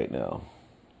on right now.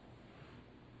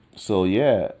 So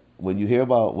yeah, when I hear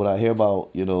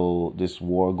about, this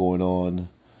war going on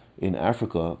in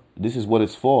Africa, this is what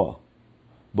it's for.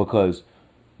 Because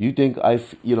you think I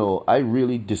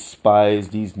really despise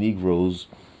these Negroes,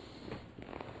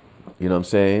 you know what I'm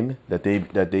saying? That they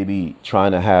be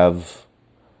trying to have,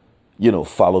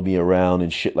 follow me around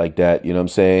and shit like that, you know what I'm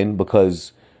saying?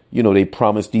 Because, they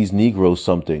promised these Negroes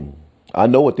something. I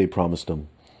know what they promised them.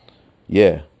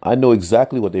 Yeah, I know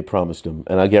exactly what they promised them.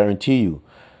 And I guarantee you,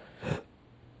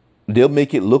 they'll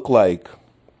make it look like,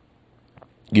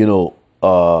 you know,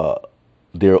 uh,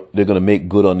 they're gonna make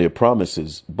good on their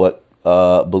promises. But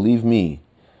believe me,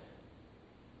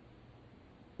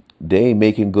 they ain't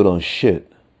making good on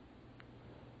shit.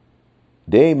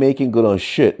 They ain't making good on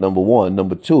shit, number one.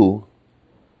 Number two,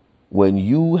 when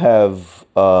you have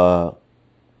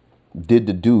did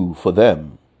the do for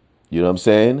them, you know what I'm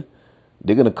saying?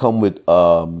 They're gonna come with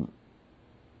other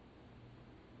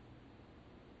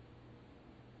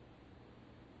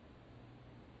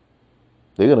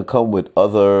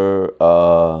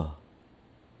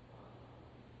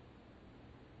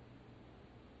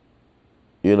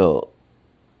you know,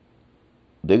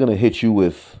 they're gonna hit you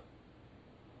with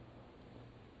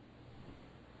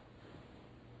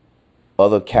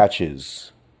other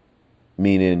catches,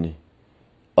 meaning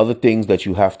other things that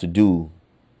you have to do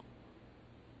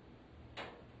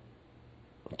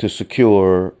to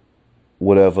secure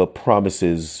whatever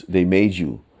promises they made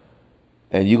you.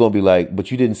 And you're going to be like,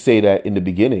 but you didn't say that in the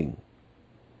beginning.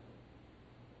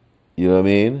 You know what I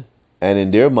mean? And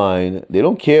in their mind, they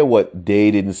don't care what they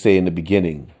didn't say in the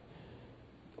beginning.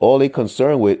 All they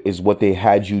concerned with is what they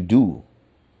had you do.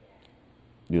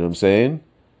 You know what I'm saying?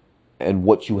 And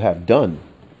what you have done.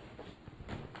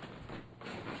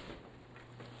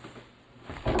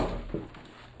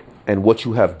 And what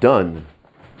you have done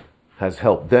has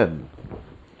helped them.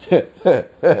 You know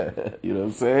what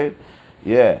I'm saying?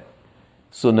 Yeah.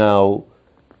 So now,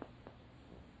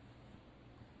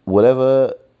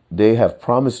 whatever they have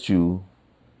promised you,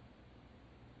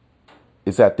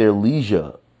 it's at their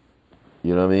leisure.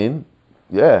 You know what I mean?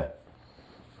 Yeah.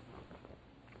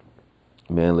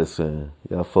 Man, listen,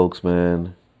 y'all folks,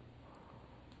 man.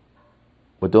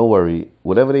 But don't worry.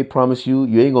 Whatever they promise you,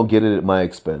 you ain't going to get it at my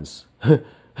expense.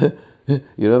 You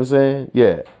know what I'm saying?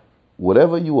 Yeah.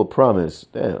 Whatever you were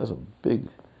promised, damn, that's a big.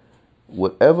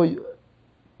 Whatever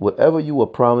you were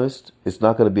promised, it's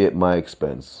not going to be at my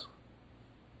expense.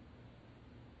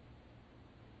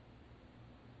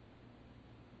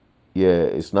 Yeah,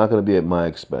 it's not going to be at my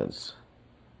expense.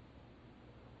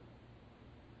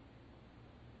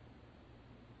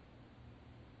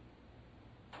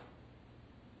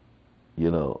 You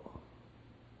know.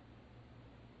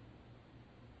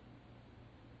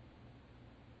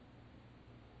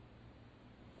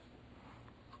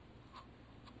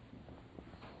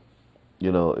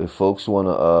 If folks want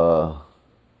to,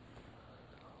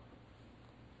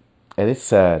 and it's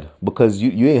sad because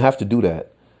you ain't have to do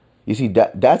that. You see,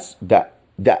 that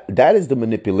is the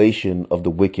manipulation of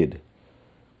the wicked.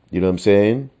 You know what I'm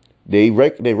saying? They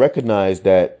recognize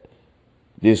that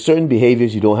there's certain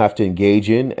behaviors you don't have to engage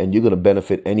in, and you're gonna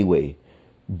benefit anyway.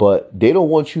 But they don't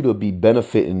want you to be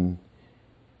benefiting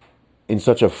in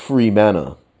such a free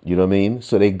manner. You know what I mean?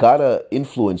 So they gotta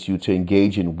influence you to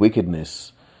engage in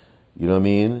wickedness. You know what I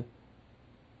mean?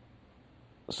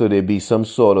 So there'd be some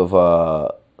sort of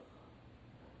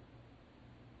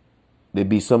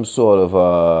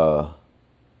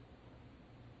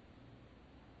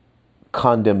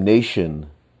condemnation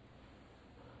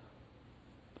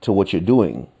to what you're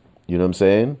doing. You know what I'm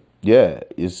saying? Yeah,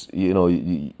 it's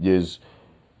there's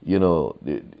you know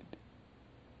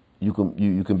you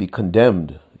can be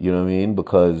condemned. You know what I mean?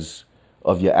 Because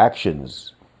of your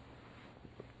actions,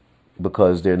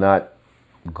 because they're not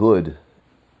good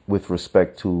with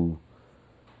respect to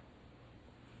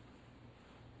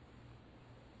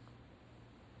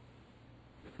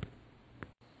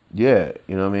yeah,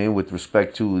 you know what I mean, with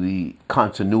respect to the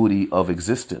continuity of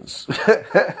existence.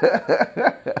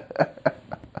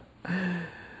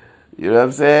 You know what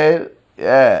I'm saying?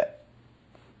 Yeah.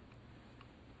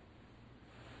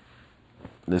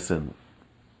 Listen,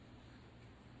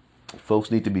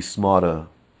 folks need to be smarter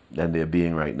than they're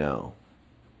being right now.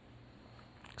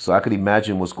 So I could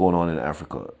imagine what's going on in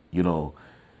Africa.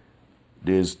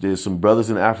 There's some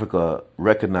brothers in Africa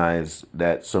recognize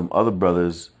that some other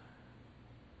brothers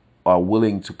are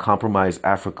willing to compromise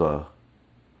Africa.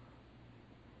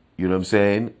 You know what I'm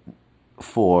saying?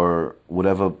 For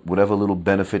whatever little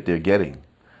benefit they're getting.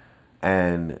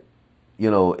 And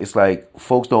it's like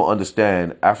folks don't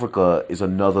understand Africa is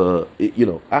another,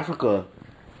 Africa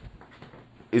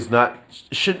is not,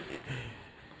 should,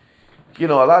 a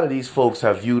lot of these folks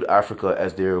have viewed Africa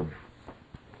as their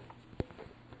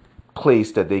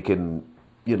place that they can,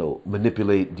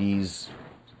 manipulate these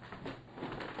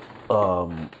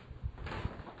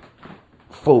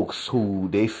folks who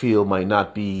they feel might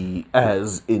not be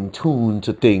as in tune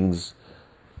to things,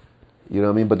 you know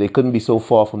what I mean? But they couldn't be so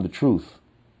far from the truth.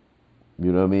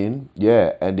 You know what I mean?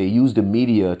 Yeah, and they use the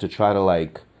media to try to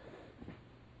like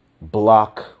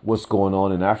block what's going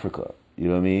on in Africa. You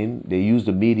know what I mean? They use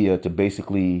the media to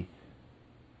basically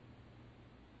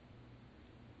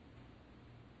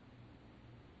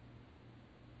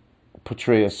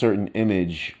portray a certain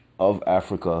image of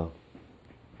Africa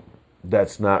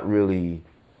that's not really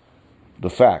the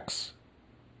facts.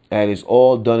 And it's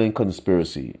all done in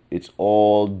conspiracy. It's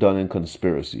all done in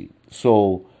conspiracy.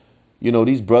 So,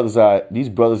 these brothers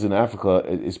in Africa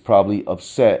is probably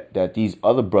upset that these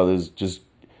other brothers just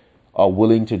are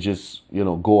willing to just,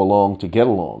 go along to get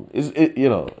along. It's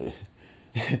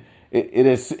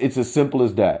as simple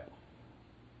as that.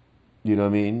 You know what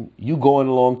I mean? You going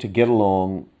along to get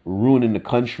along, ruining the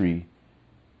country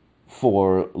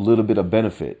for a little bit of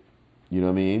benefit. You know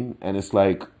what I mean? And it's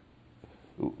like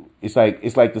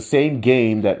the same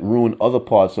game that ruined other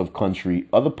parts of country,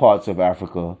 other parts of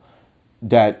Africa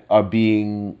that are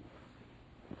being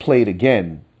played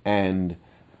again. And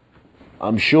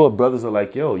I'm sure brothers are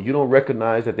like, yo, you don't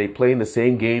recognize that they playing the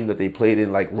same game that they played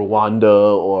in like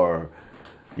Rwanda or,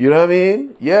 you know what I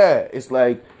mean? Yeah, it's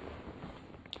like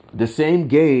the same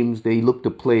games they look to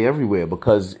play everywhere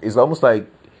because it's almost like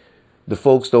the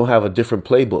folks don't have a different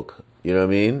playbook. You know what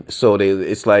I mean? So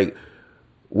it's like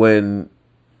when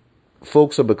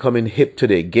folks are becoming hip to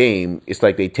their game, it's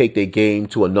like they take their game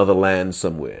to another land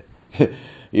somewhere.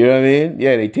 You know what I mean?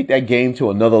 Yeah, they take that game to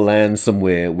another land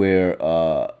somewhere where,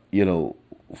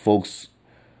 folks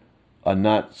are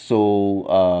not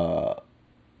so,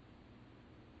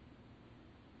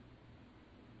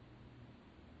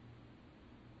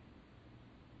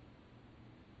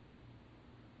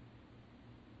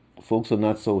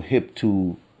 hip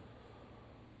to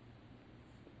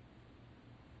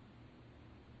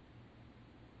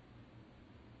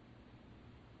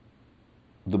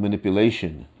the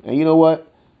manipulation. And you know what?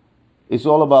 It's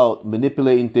all about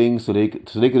manipulating things so they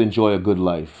could enjoy a good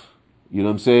life. You know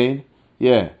what I'm saying?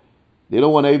 Yeah. They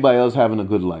don't want everybody else having a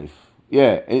good life.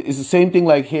 Yeah. It's the same thing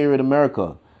like here in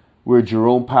America, where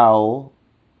Jerome Powell,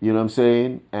 you know what I'm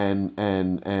saying,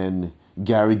 and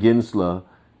Gary Gensler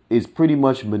is pretty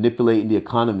much manipulating the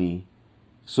economy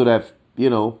so that,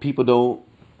 people don't.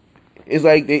 It's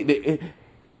like that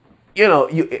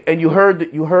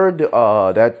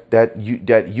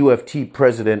UFT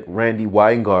president Randy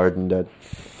Weingarten, that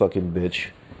fucking bitch.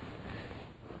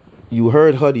 You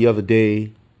heard her the other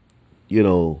day.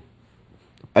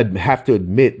 I'd have to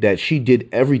admit that she did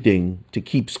everything to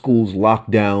keep schools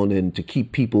locked down and to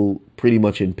keep people pretty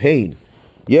much in pain.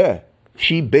 Yeah,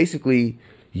 she basically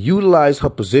utilized her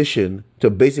position to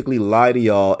basically lie to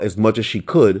y'all as much as she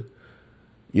could.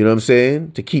 You know what I'm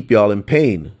saying? To keep y'all in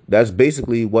pain. That's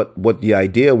basically what the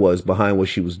idea was behind what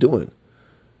she was doing.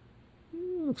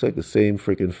 Looks like the same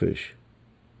freaking fish.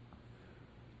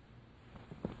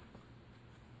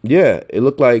 Yeah, it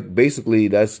looked like basically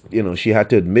that's, she had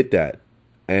to admit that.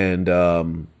 And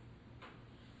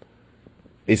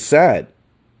it's sad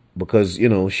because,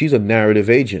 she's a narrative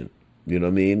agent. You know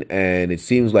what I mean? And it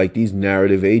seems like these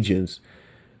narrative agents,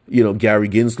 Gary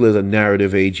Gensler is a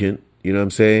narrative agent. You know what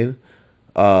I'm saying?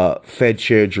 Fed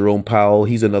Chair Jerome Powell,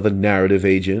 he's another narrative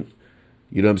agent.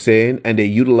 You know what I'm saying? And they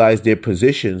utilize their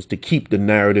positions to keep the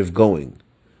narrative going.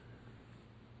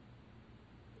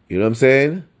 You know what I'm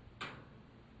saying?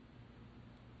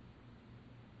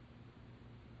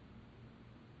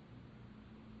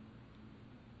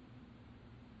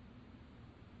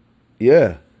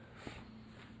 Yeah.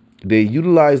 They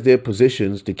utilize their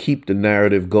positions to keep the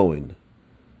narrative going.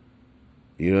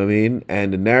 You know what I mean?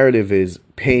 And the narrative is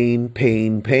pain,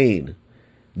 pain, pain.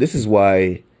 This is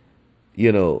why,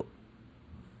 going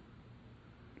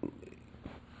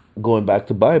back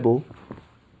to Bible,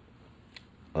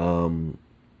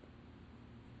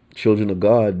 children of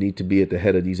God need to be at the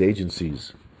head of these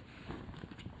agencies.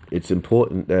 It's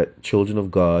important that children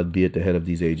of God be at the head of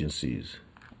these agencies.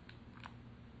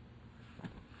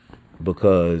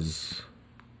 Because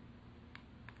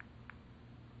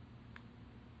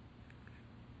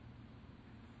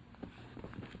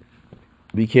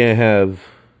we can't have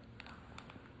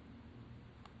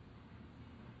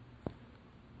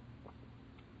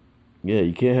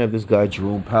you can't have this guy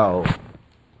Jerome Powell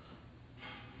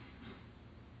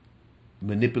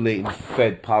manipulating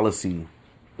Fed policy. You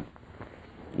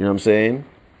know what I'm saying?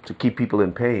 To keep people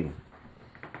in pain.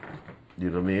 You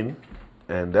know what I mean?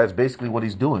 And that's basically what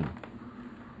he's doing.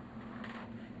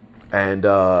 And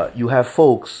you have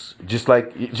folks just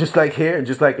like here and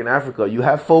just like in Africa, you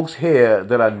have folks here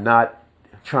that are not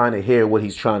trying to hear what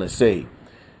he's trying to say.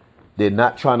 They're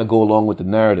not trying to go along with the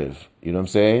narrative. You know what I'm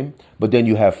saying? But then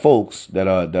you have folks that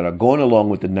are going along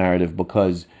with the narrative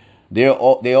because they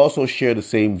also share the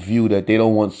same view that they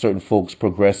don't want certain folks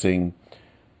progressing,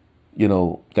 you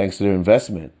know, thanks to their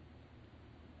investment.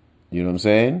 You know what I'm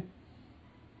saying?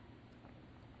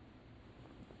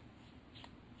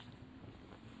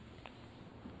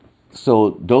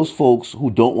 So those folks who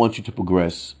don't want you to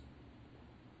progress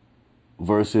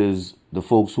versus the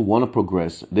folks who want to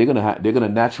progress, they're gonna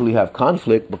naturally have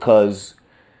conflict because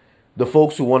the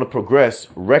folks who want to progress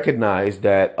recognize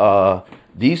that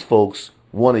these folks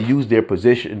want to use their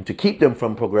position to keep them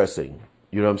from progressing.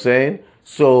 You know what I'm saying?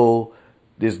 So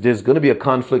there's going to be a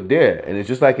conflict there, and it's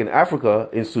just like in Africa,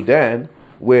 in Sudan,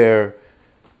 where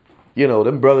you know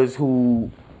them brothers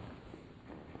who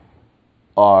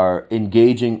are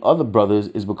engaging other brothers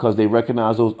is because they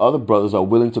recognize those other brothers are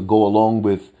willing to go along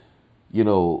with, you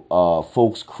know,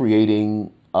 folks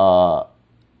creating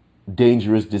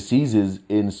dangerous diseases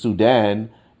in Sudan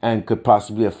and could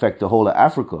possibly affect the whole of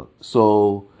Africa.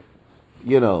 So,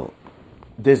 you know,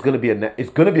 it's going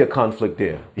to be a conflict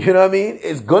there. You know what I mean?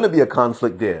 It's going to be a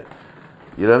conflict there.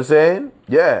 You know what I'm saying?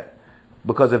 Yeah.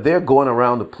 Because if they're going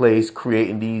around the place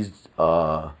creating these,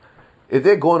 if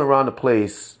they're going around the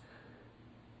place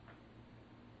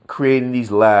creating these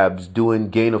labs, doing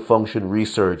gain of function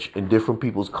research in different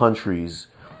people's countries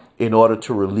in order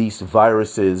to release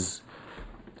viruses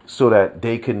so that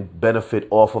they can benefit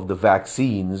off of the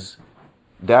vaccines,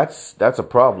 that's a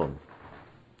problem.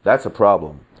 That's a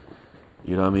problem.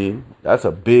 You know what I mean? That's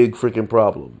a big freaking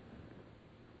problem.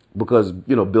 Because,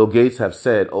 you know, Bill Gates have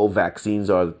said, oh, vaccines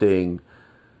are the thing.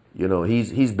 You know,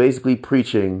 he's basically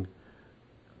preaching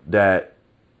that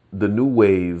the new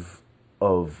wave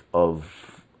or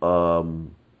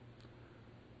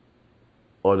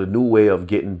the new way of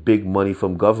getting big money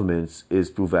from governments is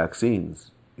through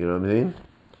vaccines. You know what I mean?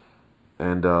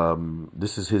 And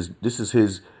this is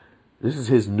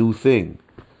his new thing.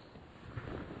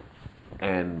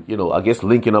 And you know, I guess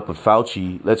linking up with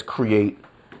Fauci, let's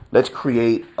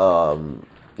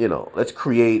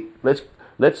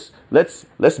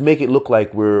make it look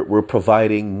like we're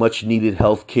providing much needed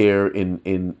health care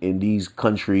in these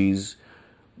countries.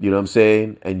 You know what I'm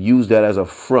saying? And use that as a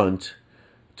front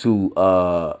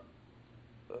to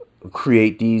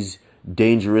create these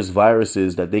dangerous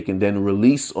viruses that they can then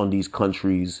release on these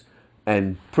countries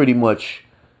and pretty much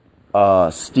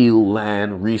steal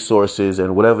land, resources,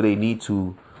 and whatever they need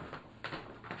to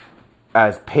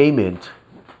as payment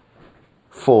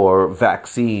for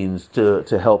vaccines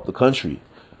to help the country.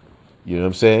 You know what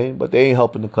I'm saying? But they ain't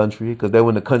helping the country because then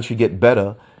when the country get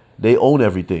better, they own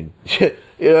everything. You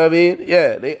know what I mean?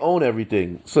 Yeah, they own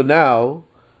everything. So now,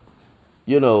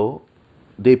 you know,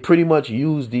 they pretty much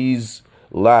use these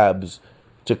labs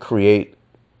to create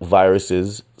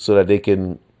viruses so that they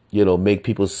can, you know, make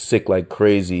people sick like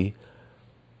crazy.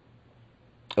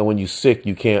 And when you're sick,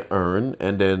 you can't earn.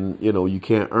 And then, you know, you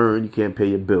can't earn, you can't pay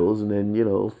your bills. And then, you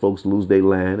know, folks lose their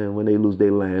land. And when they lose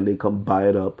their land, they come buy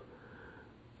it up.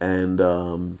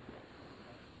 And,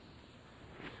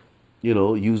 you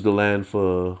know, use the land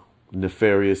for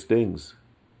nefarious things.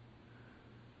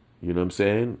 You know what I'm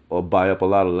saying? Or buy up a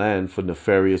lot of land for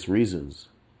nefarious reasons.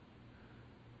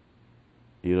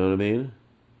 You know what I mean?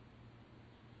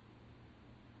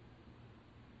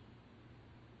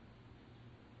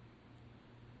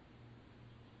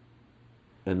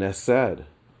 And that's sad.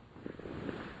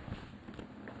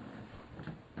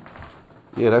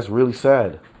 Yeah, that's really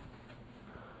sad.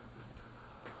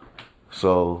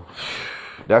 So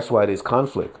that's why there's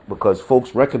conflict, because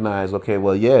folks recognize, okay,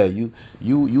 well, yeah, you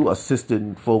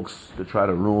assisting folks to try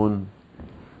to ruin,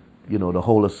 you know, the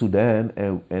whole of Sudan,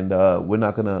 and we're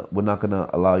not gonna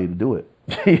allow you to do it.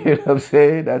 You know what I'm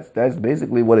saying? That's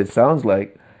basically what it sounds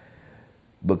like.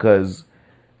 Because,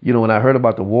 you know, when I heard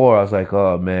about the war, I was like,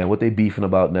 oh man, what they beefing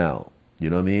about now? You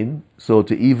know what I mean? So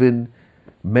to even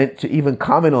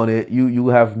comment on it, you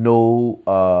have no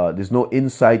there's no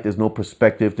insight, there's no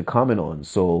perspective to comment on.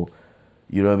 So,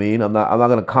 you know what I mean? I'm not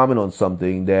gonna comment on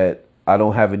something that I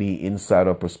don't have any insight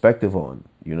or perspective on.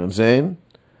 You know what I'm saying?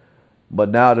 But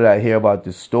now that I hear about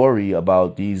this story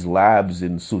about these labs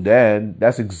in Sudan,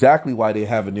 that's exactly why they're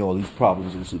having all these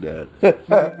problems in Sudan. You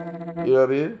know what I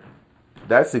mean?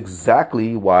 That's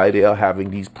exactly why they are having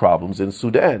these problems in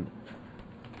Sudan.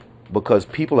 because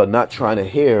people are not trying to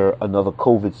hear another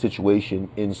COVID situation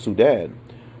in Sudan.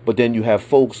 But then you have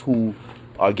folks who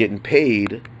are getting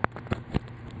paid,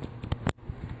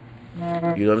 you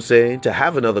know what I'm saying, to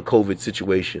have another COVID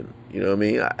situation. You know what I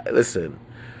mean? Listen,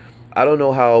 I don't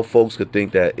know how folks could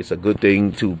think that it's a good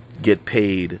thing to get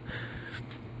paid.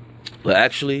 But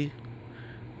actually,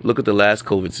 look at the last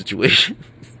COVID situation.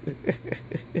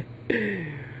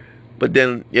 But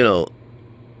then,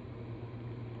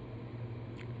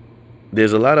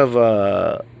 there's a lot of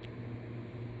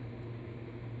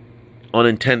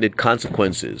unintended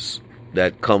consequences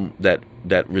that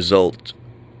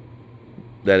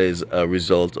is a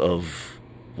result of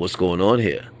what's going on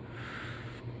here.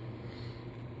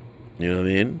 You know what I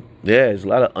mean? Yeah, there's a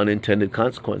lot of unintended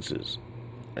consequences.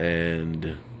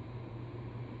 And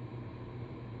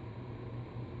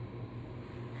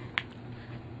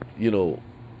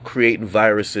creating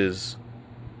viruses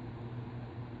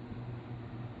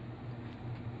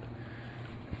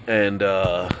and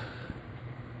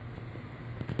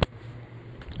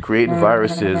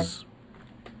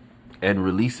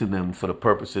releasing them for the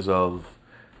purposes of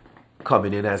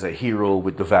coming in as a hero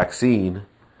with the vaccine,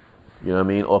 you know what I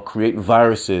mean? Or creating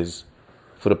viruses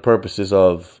for the purposes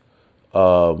of,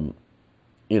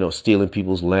 stealing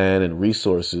people's land and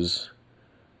resources.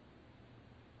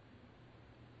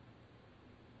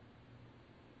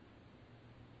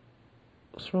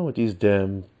 What's wrong with these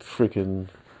damn freaking...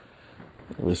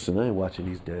 Listen, I ain't watching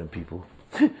these damn people.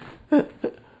 Yeah,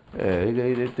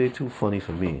 they're too funny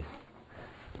for me.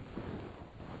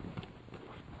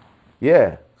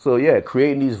 Yeah, so yeah,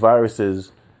 creating these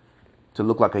viruses to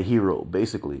look like a hero,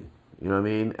 basically. You know what I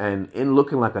mean? And in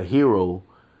looking like a hero,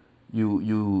 you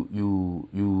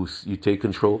take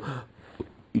control.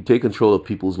 You take control of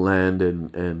people's land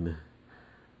and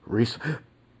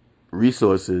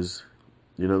resources.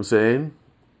 You know what I'm saying?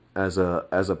 As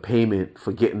a payment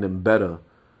for getting them better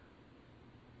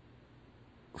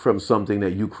from something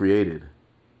that you created.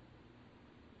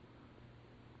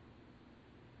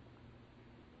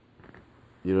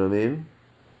 You know what I mean?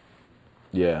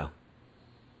 Yeah.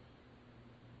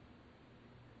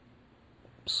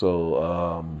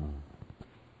 So,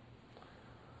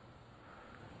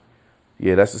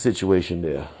 yeah, that's the situation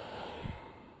there.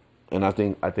 And I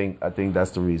think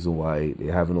that's the reason why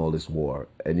they're having all this war.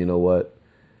 And you know what?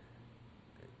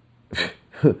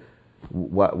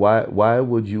 Why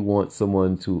would you want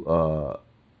someone to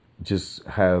just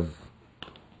have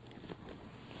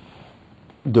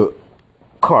the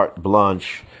carte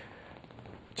blanche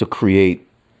to create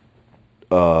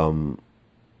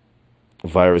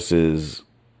viruses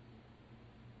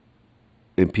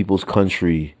in people's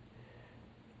country?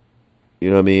 You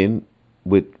know what I mean?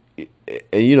 And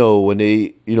when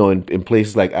they, in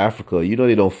places like Africa,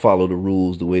 they don't follow the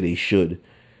rules the way they should.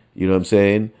 You know what I'm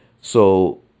saying?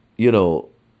 So,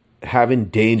 having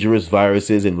dangerous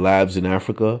viruses in labs in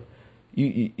Africa,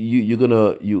 you're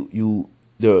gonna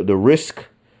the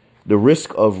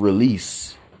risk of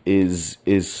release is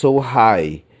so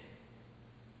high.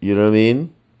 You know what I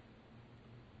mean?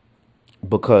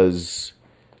 Because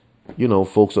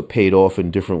folks are paid off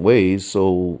in different ways,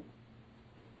 so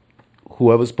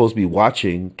whoever's supposed to be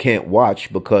watching can't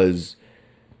watch because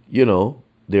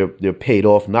they're paid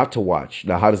off not to watch.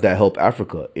 Now, how does that help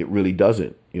Africa? It really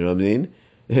doesn't. You know what I mean?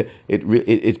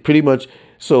 It's pretty much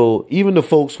so. Even the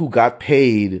folks who got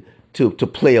paid to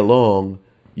play along,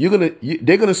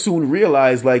 they're gonna soon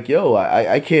realize like, yo,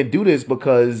 I can't do this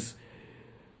because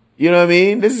you know what I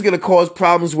mean. This is gonna cause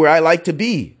problems where I like to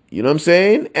be. You know what I'm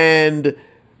saying? And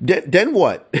then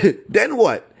what? Then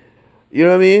what? You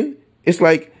know what I mean? It's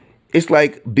like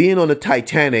being on the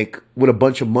Titanic with a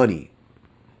bunch of money.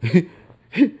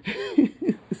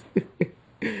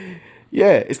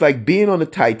 Yeah, it's like being on the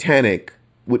Titanic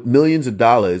with millions of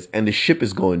dollars and the ship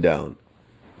is going down.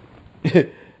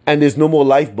 And there's no more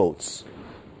lifeboats.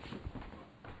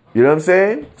 You know what I'm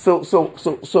saying?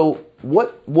 So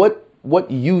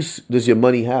what use does your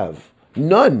money have?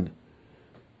 None.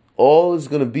 All it's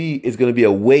gonna be is gonna be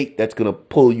a weight that's gonna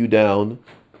pull you down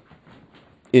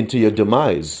into your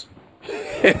demise.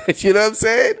 You know what I'm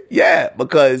saying? Yeah,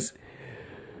 because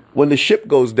when the ship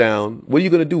goes down, what are you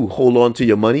going to do? Hold on to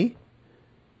your money?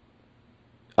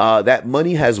 That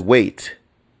money has weight.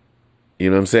 You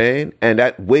know what I'm saying? And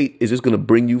that weight is just going to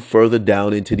bring you further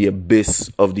down into the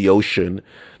abyss of the ocean.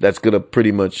 That's going to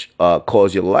pretty much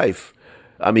cause your life.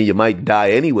 I mean, you might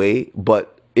die anyway,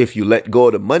 but if you let go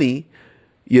of the money,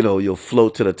 you'll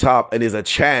float to the top and there's a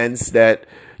chance that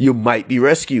you might be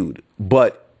rescued.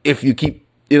 But if you keep,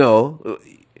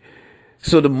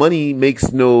 so the money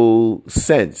makes no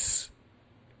sense.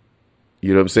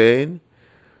 You know what I'm saying?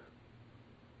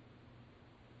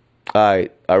 All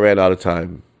right, I ran out of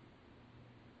time.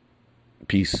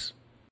 Peace.